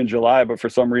early in July, but for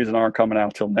some reason aren't coming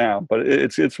out till now. But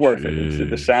it's worth it.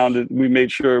 The sound, we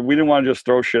made sure we didn't want to just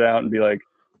throw shit out and be like,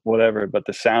 whatever. But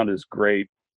the sound is great.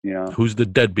 You know, who's the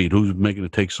deadbeat? Who's making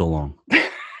it take so long?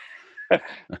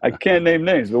 I can't name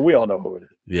names, but we all know who it is.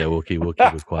 Yeah, we'll keep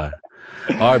it quiet.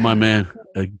 All right, my man.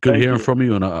 Good hearing from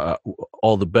you, and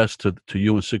all the best to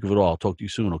you and Sick of It All. I'll talk to you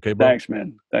soon, okay, bro? Thanks,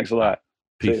 man. Thanks a lot.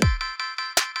 Peace.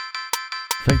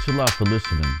 Thanks a lot for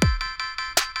listening.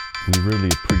 We really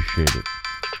appreciate it.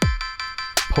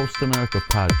 Post America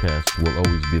Podcast will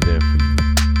always be there for you.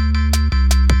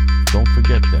 Don't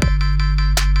forget that.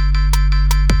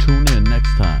 Tune in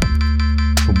next time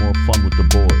for more fun with the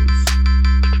boys.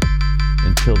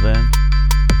 Until then,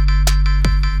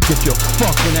 get your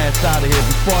fucking ass out of here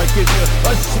before I give you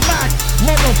a smack,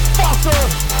 motherfucker!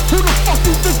 Who the fuck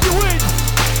you think you is?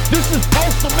 This is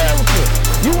Post America.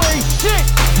 You ain't shit,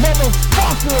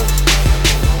 motherfucker!